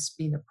use has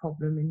been a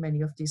problem in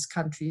many of these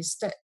countries,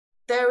 that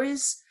there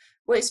is,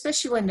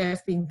 especially when there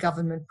have been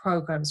government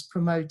programs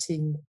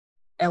promoting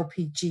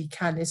LPG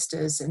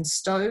canisters and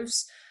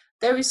stoves,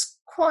 there is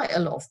quite a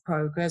lot of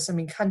progress. I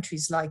mean,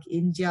 countries like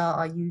India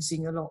are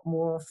using a lot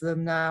more of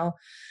them now.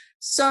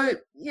 So,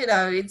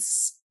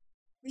 it's,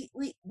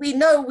 we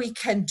know we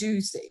can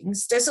do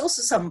things. There's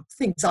also some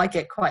things I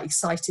get quite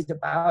excited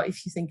about.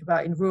 If you think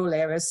about in rural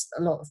areas,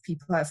 a lot of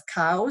people have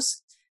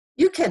cows.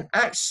 You can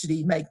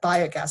actually make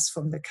biogas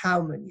from the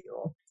cow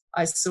manure.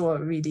 I saw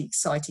a really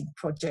exciting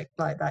project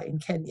like that in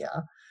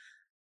Kenya.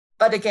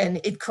 But again,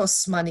 it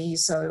costs money,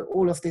 so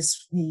all of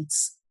this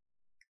needs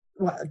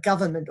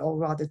government or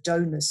rather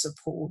donor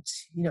support,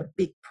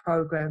 big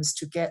programs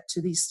to get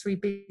to these 3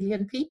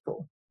 billion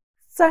people.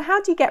 So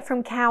how do you get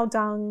from cow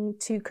dung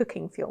to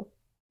cooking fuel?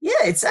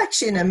 Yeah, it's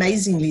actually an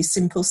amazingly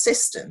simple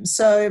system.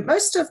 So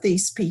most of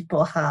these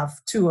people have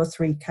 2 or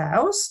 3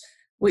 cows,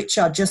 which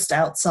are just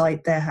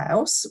outside their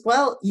house.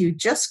 Well, you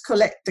just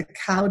collect the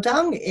cow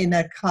dung in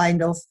a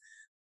kind of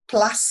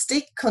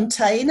plastic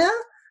container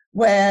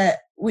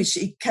which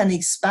it can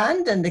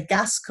expand and the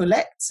gas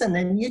collects, and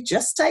then you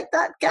just take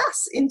that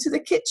gas into the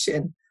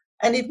kitchen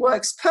and it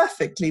works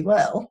perfectly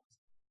well.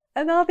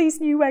 And are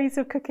these new ways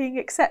of cooking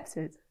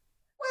accepted?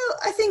 Well,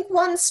 I think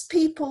once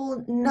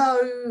people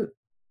know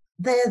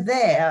they're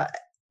there,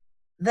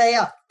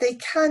 they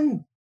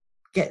can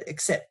get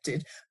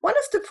accepted. One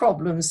of the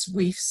problems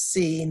we've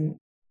seen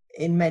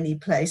in many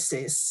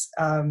places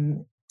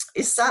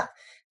is that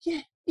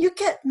you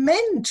get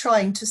men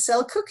trying to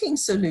sell cooking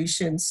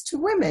solutions to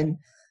women.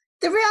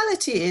 The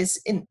reality is,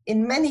 in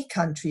many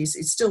countries,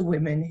 it's still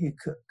women who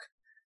cook.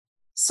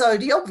 So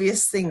the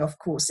obvious thing, of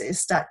course,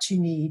 is that you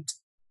need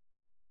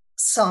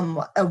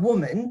a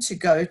woman to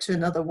go to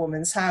another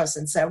woman's house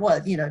and say,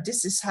 well,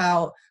 this is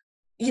how,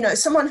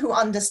 someone who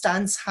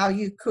understands how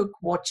you cook,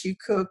 what you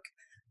cook,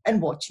 and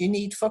what you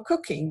need for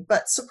cooking.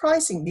 But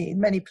surprisingly,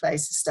 in many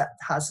places that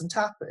hasn't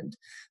happened.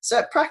 So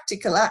at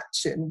Practical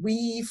Action,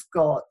 we've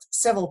got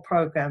several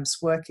programs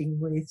working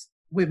with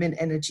women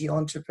energy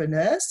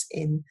entrepreneurs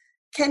in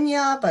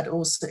Kenya, but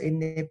also in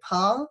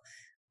Nepal,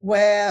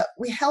 where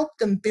we help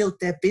them build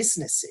their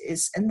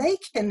businesses, and they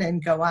can then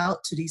go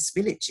out to these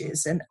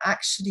villages and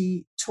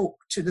actually talk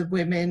to the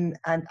women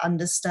and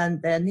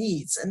understand their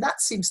needs. And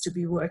that seems to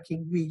be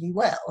working really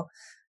well.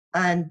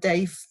 And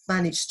they've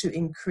managed to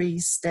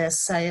increase their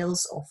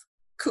sales of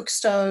cook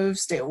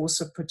stoves. They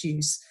also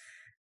produce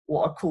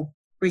what are called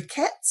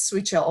briquettes,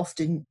 which are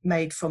often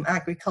made from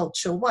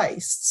agricultural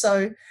waste.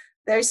 So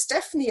there's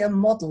definitely a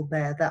model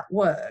there that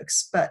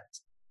works, but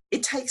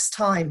it takes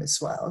time as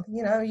well.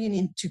 You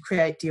need to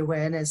create the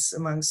awareness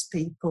amongst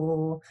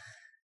people.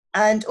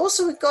 And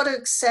also we've got to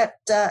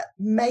accept that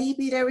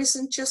maybe there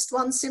isn't just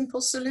one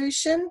simple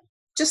solution.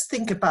 Just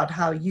think about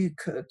how you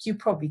cook. You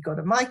probably got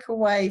a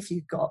microwave,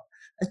 you've got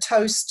a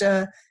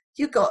toaster,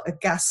 you've got a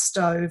gas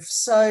stove.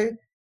 So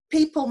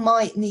people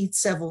might need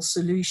several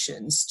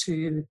solutions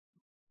to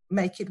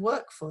make it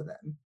work for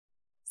them.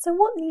 So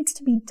what needs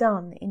to be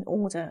done in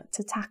order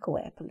to tackle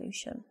air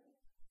pollution?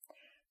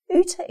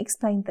 Uta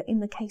explained that in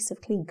the case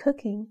of clean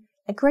cooking,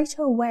 a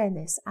greater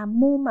awareness and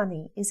more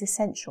money is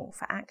essential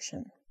for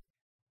action.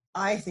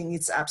 I think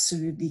it's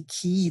absolutely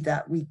key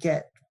that we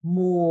get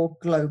more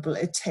global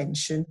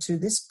attention to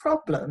this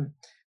problem.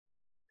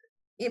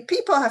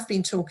 People have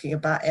been talking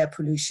about air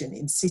pollution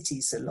in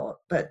cities a lot,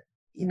 but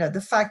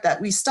the fact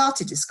that we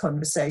started this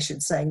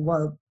conversation saying,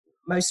 well,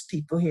 most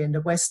people here in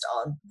the West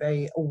aren't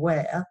very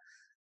aware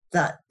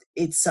that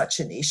it's such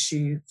an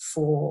issue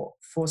for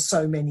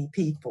so many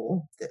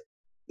people, the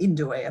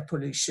indoor air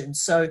pollution.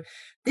 So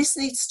this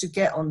needs to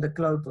get on the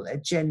global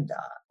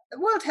agenda. The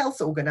World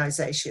Health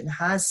Organization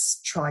has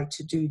tried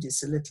to do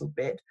this a little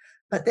bit,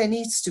 but there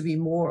needs to be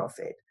more of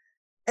it.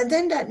 And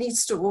then that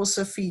needs to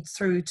also feed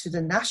through to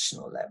the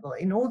national level.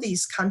 In all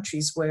these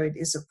countries where it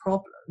is a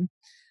problem,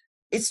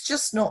 it's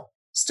just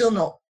still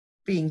not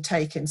being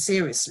taken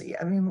seriously.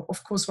 I mean,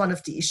 of course, one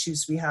of the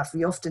issues we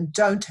often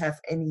don't have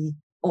any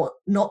or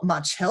not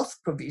much health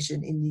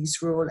provision in these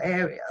rural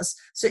areas.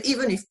 So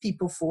even if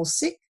people fall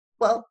sick,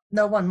 well,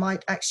 no one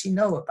might actually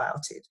know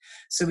about it.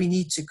 So we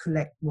need to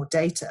collect more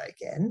data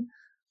again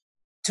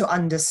to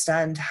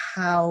understand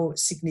how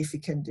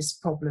significant this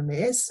problem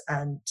is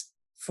and,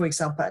 for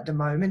example, at the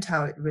moment,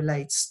 how it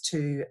relates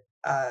to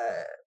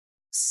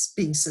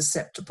being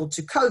susceptible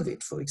to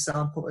COVID, for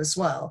example, as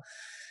well.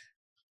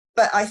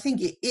 But I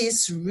think it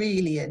is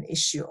really an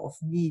issue of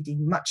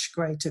needing much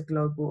greater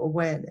global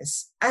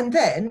awareness. And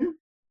then,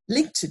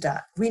 linked to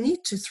that, we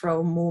need to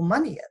throw more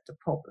money at the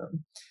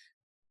problem.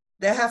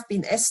 There have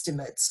been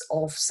estimates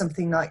of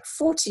something like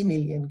 40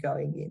 million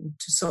going in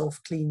to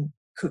solve clean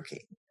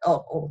cooking,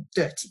 or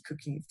dirty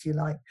cooking, if you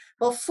like.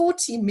 Well,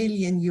 $40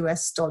 million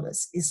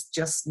is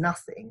just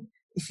nothing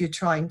if you're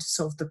trying to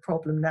solve the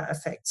problem that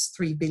affects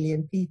 3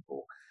 billion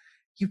people.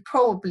 You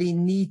probably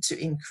need to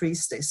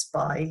increase this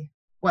by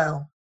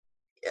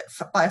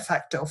a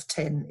factor of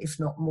 10, if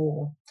not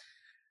more.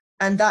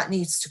 And that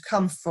needs to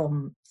come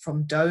from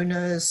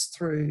donors,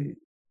 through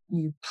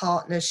new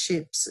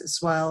partnerships as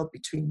well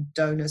between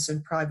donors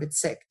and private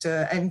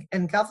sector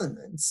and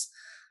governments.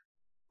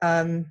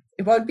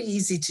 It won't be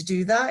easy to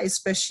do that,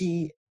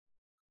 especially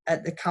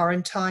at the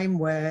current time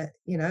where,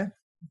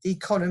 the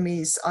economy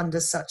is under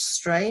such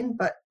strain,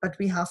 but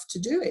we have to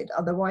do it.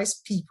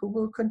 Otherwise, people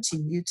will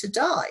continue to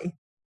die.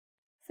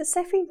 For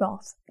Seffi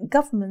Roth,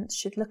 governments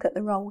should look at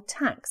the role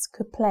tax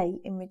could play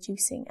in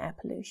reducing air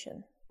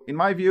pollution. In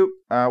my view,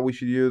 we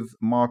should use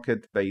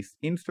market-based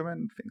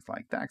instruments, things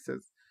like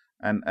taxes.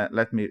 And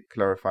let me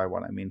clarify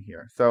what I mean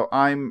here. So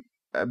I'm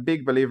a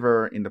big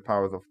believer in the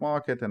powers of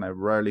market, and I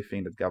rarely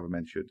think that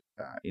government should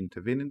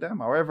intervene in them.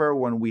 However,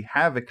 when we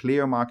have a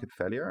clear market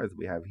failure, as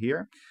we have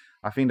here,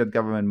 I think that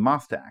government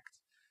must act.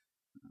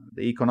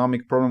 The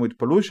economic problem with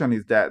pollution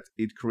is that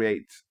it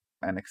creates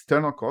an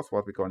external cost,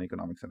 what we call in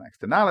economics an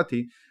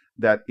externality,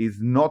 that is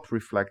not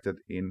reflected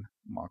in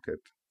market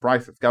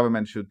prices.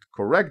 Government should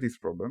correct this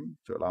problem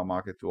to allow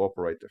market to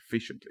operate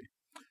efficiently.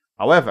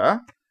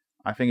 However,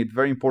 I think it's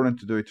very important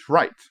to do it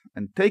right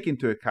and take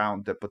into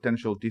account the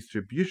potential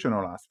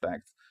distributional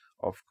aspects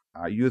of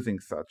using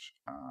such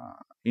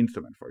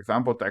instrument. For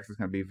example, taxes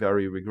can be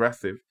very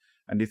regressive,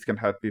 and this can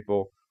hurt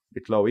people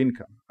with low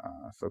income.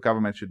 So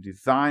government should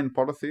design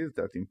policies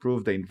that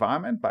improve the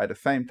environment, but at the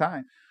same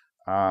time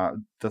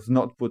does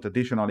not put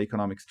additional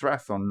economic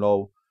stress on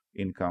low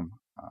income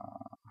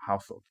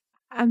households.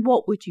 And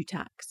what would you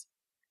tax?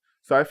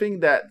 So I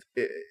think that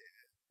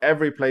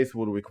every place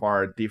would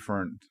require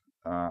different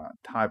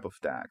type of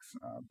tax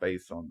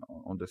based on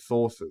the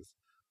sources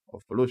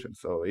of pollution.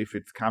 So if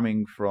it's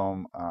coming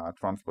from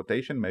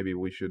transportation, maybe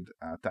we should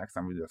tax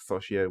something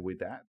associated with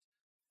that.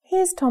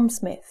 Here's Tom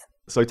Smith.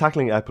 So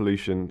tackling air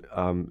pollution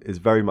is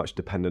very much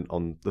dependent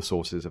on the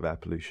sources of air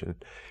pollution.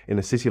 In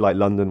a city like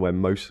London, where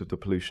most of the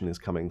pollution is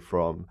coming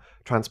from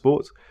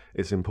transport,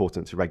 it's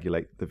important to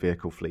regulate the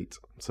vehicle fleet.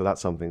 So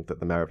that's something that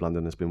the Mayor of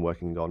London has been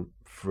working on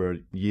for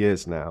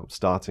years now,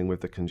 starting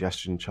with the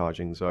congestion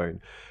charging zone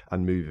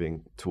and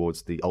moving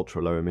towards the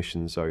ultra low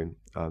emission zone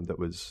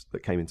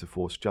that came into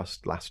force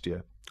just last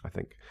year, I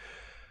think.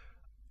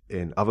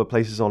 In other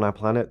places on our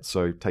planet,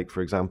 so take,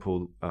 for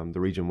example,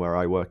 the region where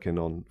I work in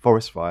on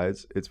forest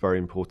fires, it's very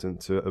important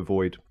to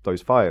avoid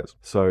those fires.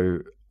 So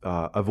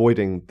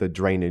avoiding the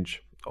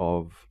drainage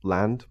of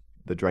land,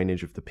 the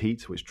drainage of the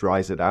peat, which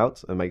dries it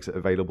out and makes it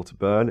available to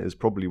burn, is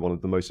probably one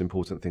of the most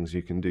important things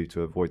you can do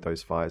to avoid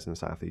those fires in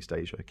Southeast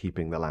Asia,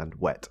 keeping the land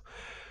wet.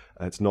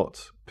 It's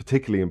not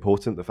particularly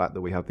important, the fact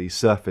that we have these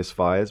surface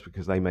fires,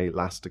 because they may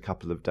last a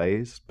couple of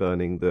days,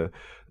 burning the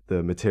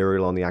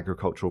material on the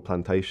agricultural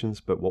plantations,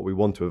 but what we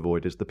want to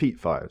avoid is the peat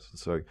fires.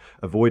 So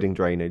avoiding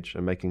drainage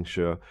and making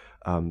sure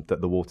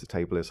that the water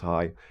table is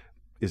high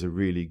is a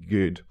really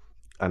good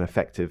and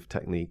effective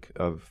technique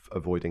of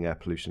avoiding air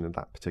pollution in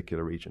that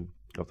particular region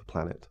of the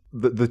planet.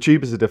 The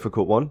tube is a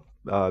difficult one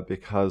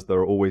because there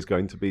are always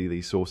going to be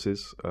these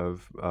sources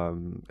of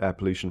air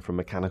pollution from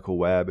mechanical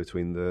wear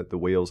between the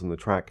wheels and the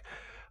track.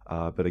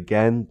 But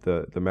again,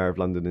 the Mayor of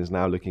London is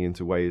now looking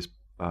into ways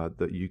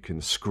that you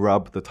can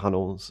scrub the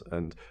tunnels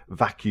and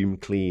vacuum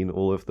clean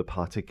all of the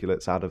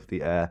particulates out of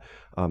the air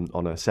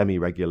on a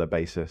semi-regular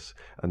basis,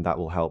 and that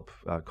will help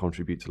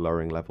contribute to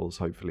lowering levels,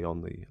 hopefully,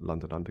 on the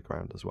London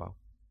Underground as well.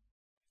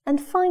 And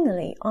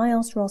finally, I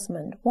asked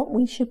Rosamond what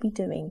we should be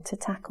doing to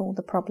tackle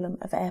the problem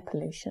of air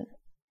pollution.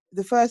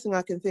 The first thing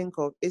I can think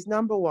of is,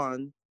 number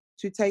one,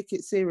 to take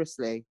it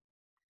seriously.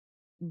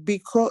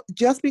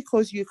 just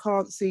because you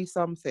can't see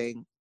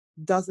something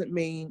doesn't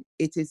mean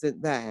it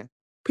isn't there.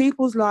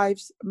 People's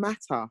lives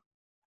matter.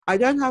 I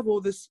don't have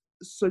all the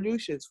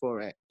solutions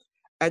for it,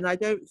 and I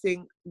don't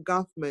think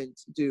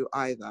governments do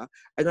either.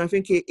 And I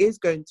think it is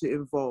going to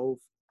involve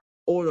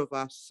all of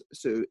us,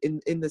 Sue,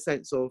 in the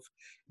sense of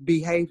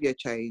behaviour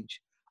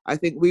change. I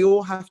think we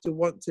all have to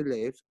want to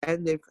live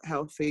and live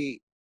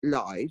healthy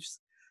lives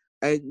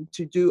and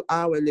to do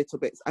our little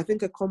bits. I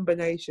think a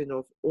combination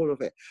of all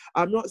of it.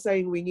 I'm not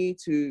saying we need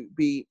to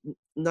be,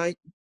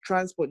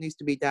 transport needs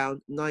to be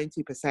down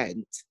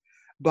 90%,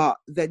 but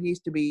there needs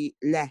to be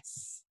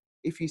less,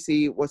 if you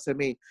see what I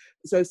mean.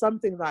 So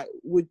something like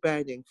wood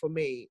burning for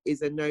me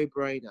is a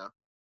no-brainer.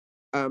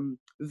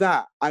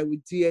 That I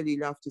would dearly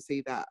love to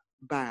see that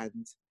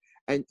banned.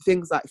 And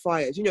things like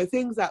fires,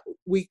 things that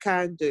we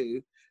can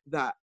do,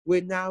 that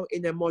we're now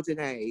in a modern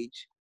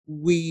age,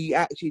 we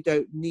actually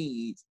don't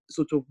need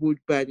sort of wood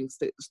burning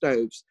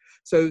stoves.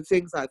 So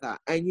things like that.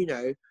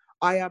 And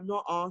I am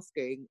not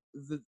asking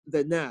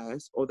the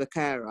nurse or the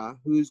carer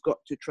who's got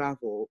to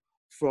travel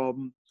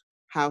from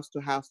house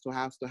to house to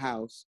house to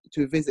house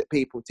to visit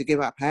people to give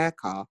up her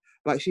car,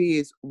 but she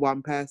is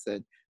one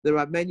person. There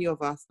are many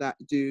of us that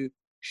do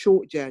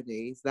short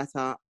journeys that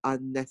are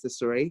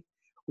unnecessary.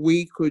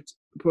 We could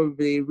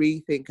probably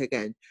rethink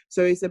again.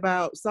 So it's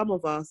about some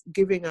of us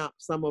giving up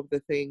some of the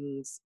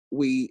things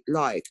we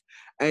like.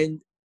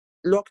 And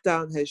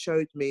lockdown has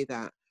showed me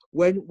that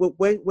when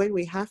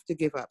we have to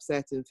give up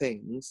certain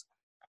things,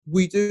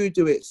 we do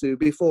it, Sue.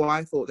 Before,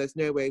 I thought there's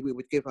no way we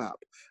would give up,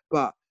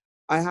 but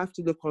I have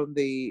to look on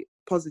the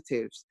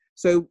positives.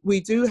 So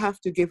we do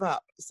have to give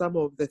up some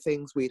of the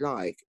things we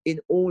like in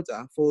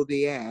order for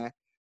the air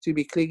to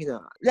be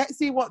cleaner. Let's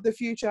see what the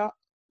future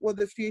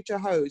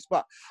holds.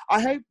 But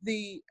I hope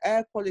the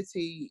air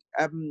quality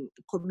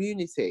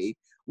community,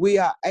 we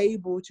are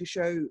able to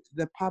show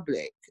the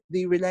public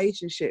the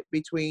relationship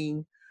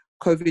between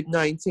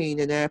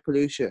COVID-19 and air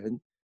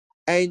pollution.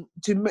 And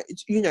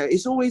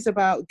it's always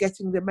about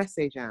getting the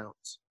message out,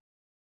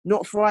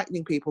 not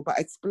frightening people, but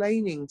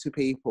explaining to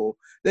people.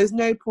 There's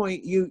no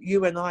point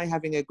you and I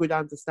having a good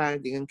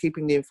understanding and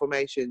keeping the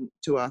information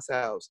to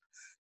ourselves.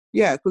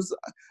 Yeah, because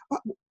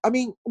I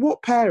mean,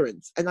 what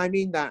parents, and I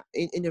mean that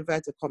in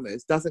inverted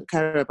commas, doesn't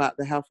care about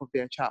the health of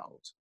their child?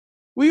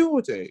 We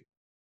all do.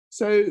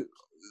 So,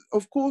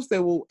 of course, they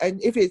will. And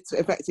if it's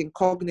affecting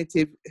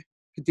cognitive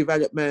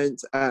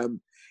development,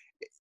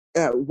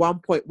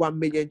 1.1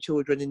 million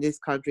children in this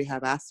country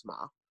have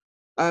asthma.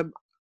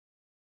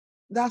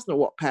 That's not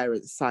what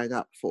parents sign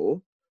up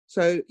for.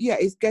 So, yeah,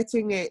 it's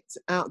getting it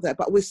out there.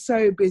 But we're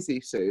so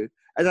busy, Sue.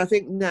 And I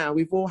think now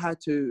we've all had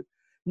to.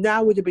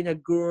 Now would have been a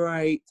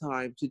great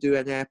time to do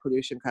an air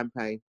pollution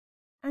campaign.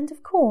 And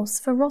of course,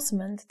 for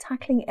Rosamond,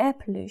 tackling air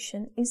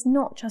pollution is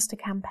not just a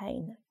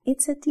campaign,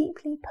 it's a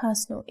deeply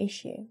personal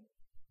issue.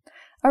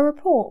 A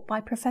report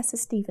by Professor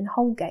Stephen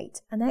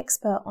Holgate, an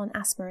expert on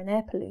asthma and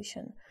air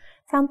pollution,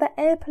 found that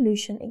air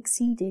pollution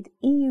exceeded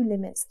EU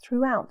limits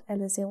throughout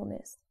Ella's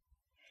illness.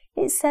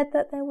 It said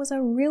that there was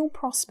a real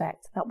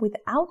prospect that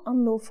without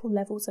unlawful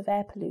levels of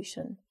air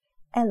pollution,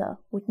 Ella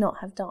would not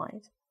have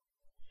died.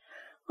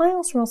 I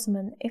asked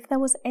Rosamond if there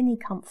was any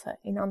comfort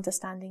in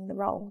understanding the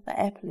role that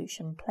air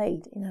pollution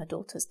played in her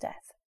daughter's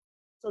death.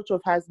 Sort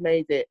of has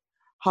made it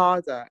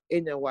harder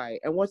in a way.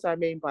 And what I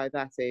mean by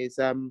that is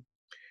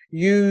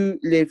you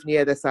live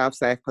near the South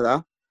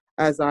Circular,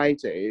 as I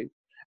do.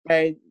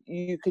 And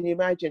you can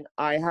imagine,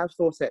 I have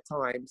thought at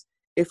times,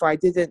 if I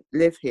didn't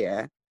live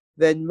here,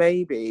 then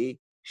maybe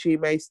she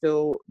may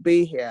still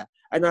be here.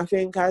 And I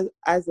think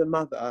as a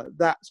mother,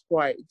 that's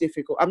quite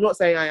difficult. I'm not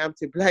saying I am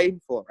to blame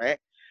for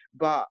it,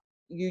 but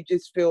you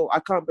just feel, I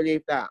can't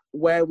believe that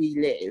where we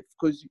live,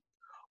 because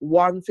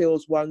one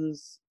feels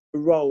one's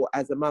role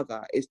as a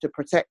mother is to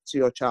protect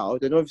your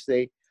child. And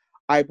obviously,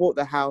 I bought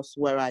the house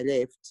where I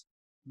lived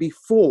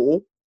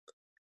before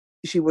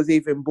she was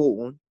even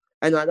born.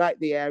 And I like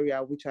the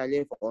area which I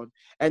live on.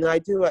 And I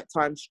do at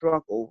times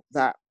struggle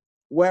that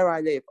where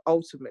I live,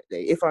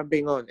 ultimately, if I'm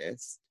being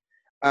honest,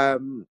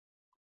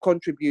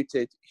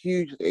 contributed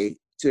hugely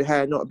to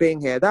her not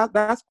being here.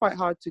 That's quite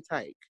hard to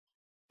take.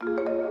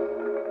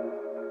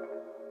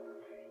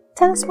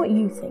 Tell us what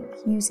you think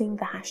using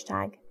the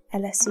hashtag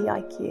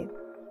LSEIQ.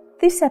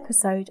 This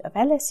episode of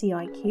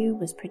LSEIQ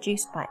was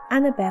produced by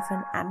Anna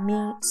Bevan and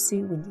me,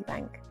 Sue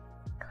Windybank.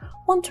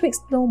 Want to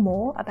explore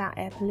more about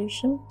air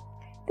pollution?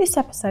 This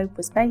episode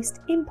was based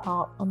in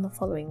part on the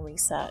following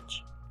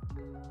research.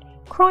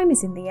 Crime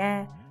is in the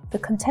Air, the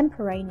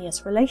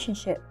contemporaneous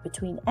relationship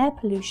between air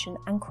pollution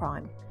and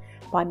crime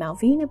by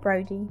Malvina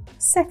Brody,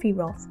 Seffi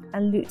Roth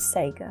and Lutz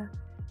Sager,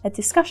 a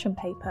discussion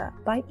paper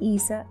by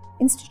ESA,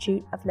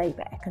 Institute of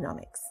Labour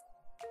Economics.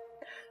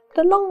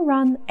 The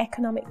long-run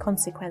economic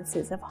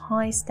consequences of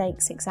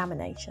high-stakes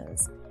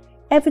examinations,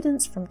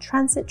 evidence from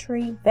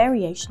transitory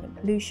variation in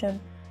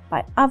pollution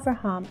by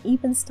Avraham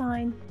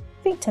Ebenstein,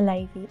 Victor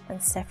Levy and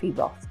Seffi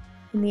Roth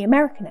in the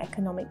American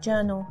Economic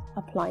Journal,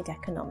 Applied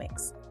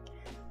Economics.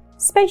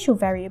 Spatial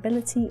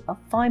variability of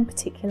fine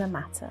particular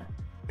matter,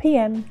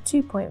 PM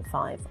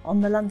 2.5 on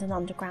the London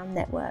Underground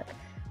network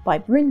by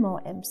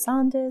Brynmore M.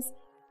 Sanders,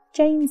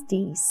 James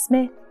D.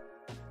 Smith,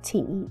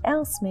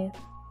 T.E.L. Smith,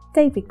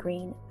 David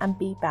Green and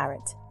B.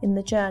 Barrett in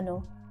the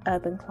journal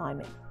Urban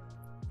Climate,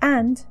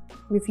 and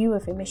review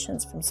of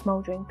emissions from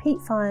smouldering peat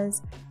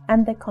fires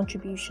and their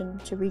contribution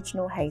to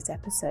regional haze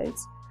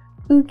episodes,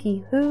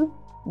 Uki Hu,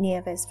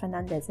 Nieves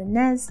Fernandez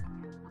Inez,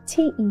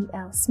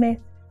 T.E.L.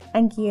 Smith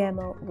and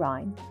Guillermo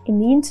Rhine in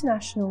the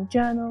International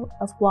Journal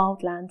of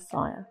Wildland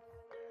Fire.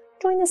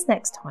 Join us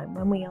next time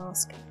when we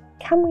ask,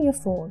 can we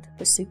afford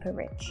the super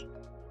rich?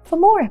 For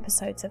more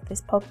episodes of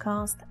this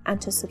podcast and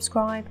to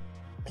subscribe,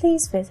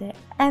 please visit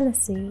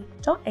lse.ac.uk/IQ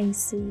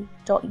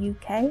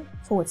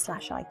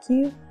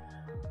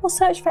or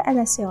search for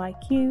LSE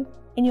IQ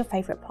in your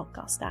favourite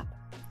podcast app.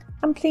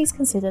 And please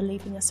consider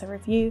leaving us a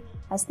review,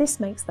 as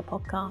this makes the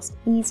podcast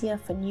easier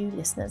for new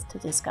listeners to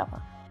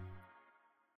discover.